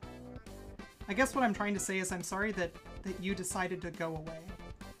sorry. I guess what I'm trying to say is I'm sorry that you decided to go away.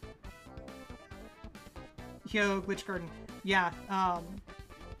 Yo, Glitch Garden. Yeah,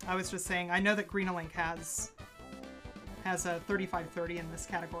 I was just saying, I know that Greenalink has a 3530 in this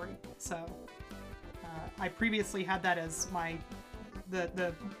category, so I previously had that as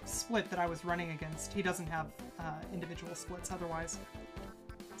the split that I was running against. He doesn't have individual splits otherwise,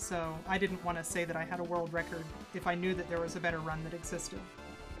 so I didn't want to say that I had a world record if I knew that there was a better run that existed.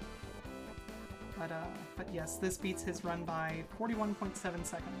 But yes, this beats his run by 41.7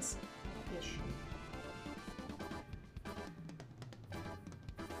 seconds-ish.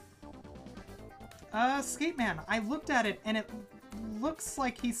 Skateman, I looked at it and it looks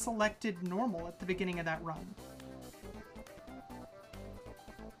like he selected normal at the beginning of that run.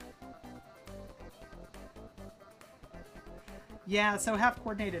 Yeah, so half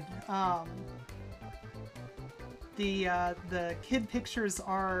coordinated. The kid pictures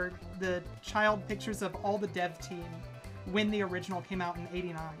are the child pictures of all the dev team when the original came out in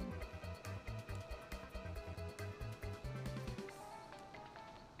 '89.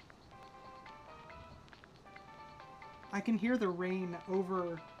 I can hear the rain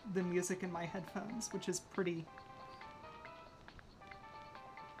over the music in my headphones, which is pretty...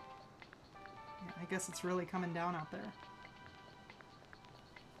 Yeah, I guess it's really coming down out there.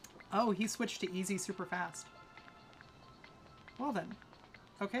 Oh, he switched to easy super fast. Well then.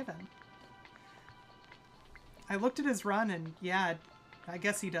 Okay then. I looked at his run and yeah, I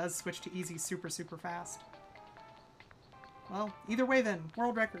guess he does switch to easy super fast. Well, either way then,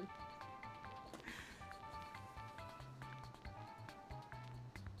 world record.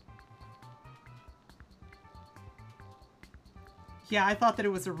 Yeah, I thought that it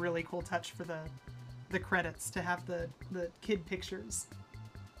was a really cool touch for the credits to have the kid pictures.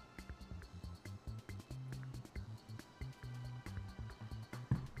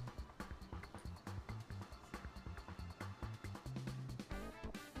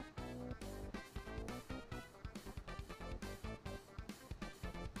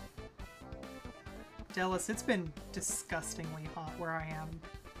 Dallas, it's been disgustingly hot where I am.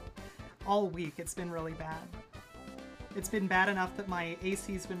 All week, it's been really bad. It's been bad enough that my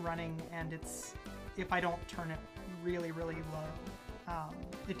AC's been running, and it's, if I don't turn it really, really low,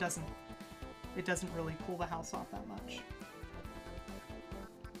 it doesn't really cool the house off that much.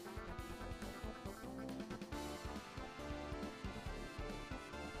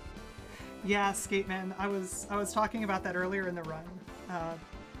 Yeah, Skateman, I was talking about that earlier in the run,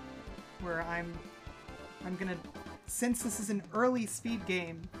 where I'm gonna, since this is an early speed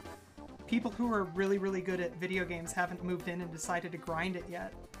game, people who are really, really good at video games haven't moved in and decided to grind it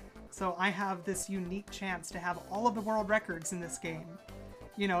yet. So I have this unique chance to have all of the world records in this game,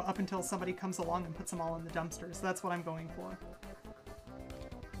 you know, up until somebody comes along and puts them all in the dumpster. So that's what I'm going for.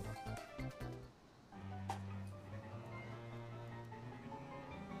 I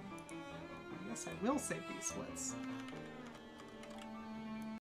guess I will save these splits.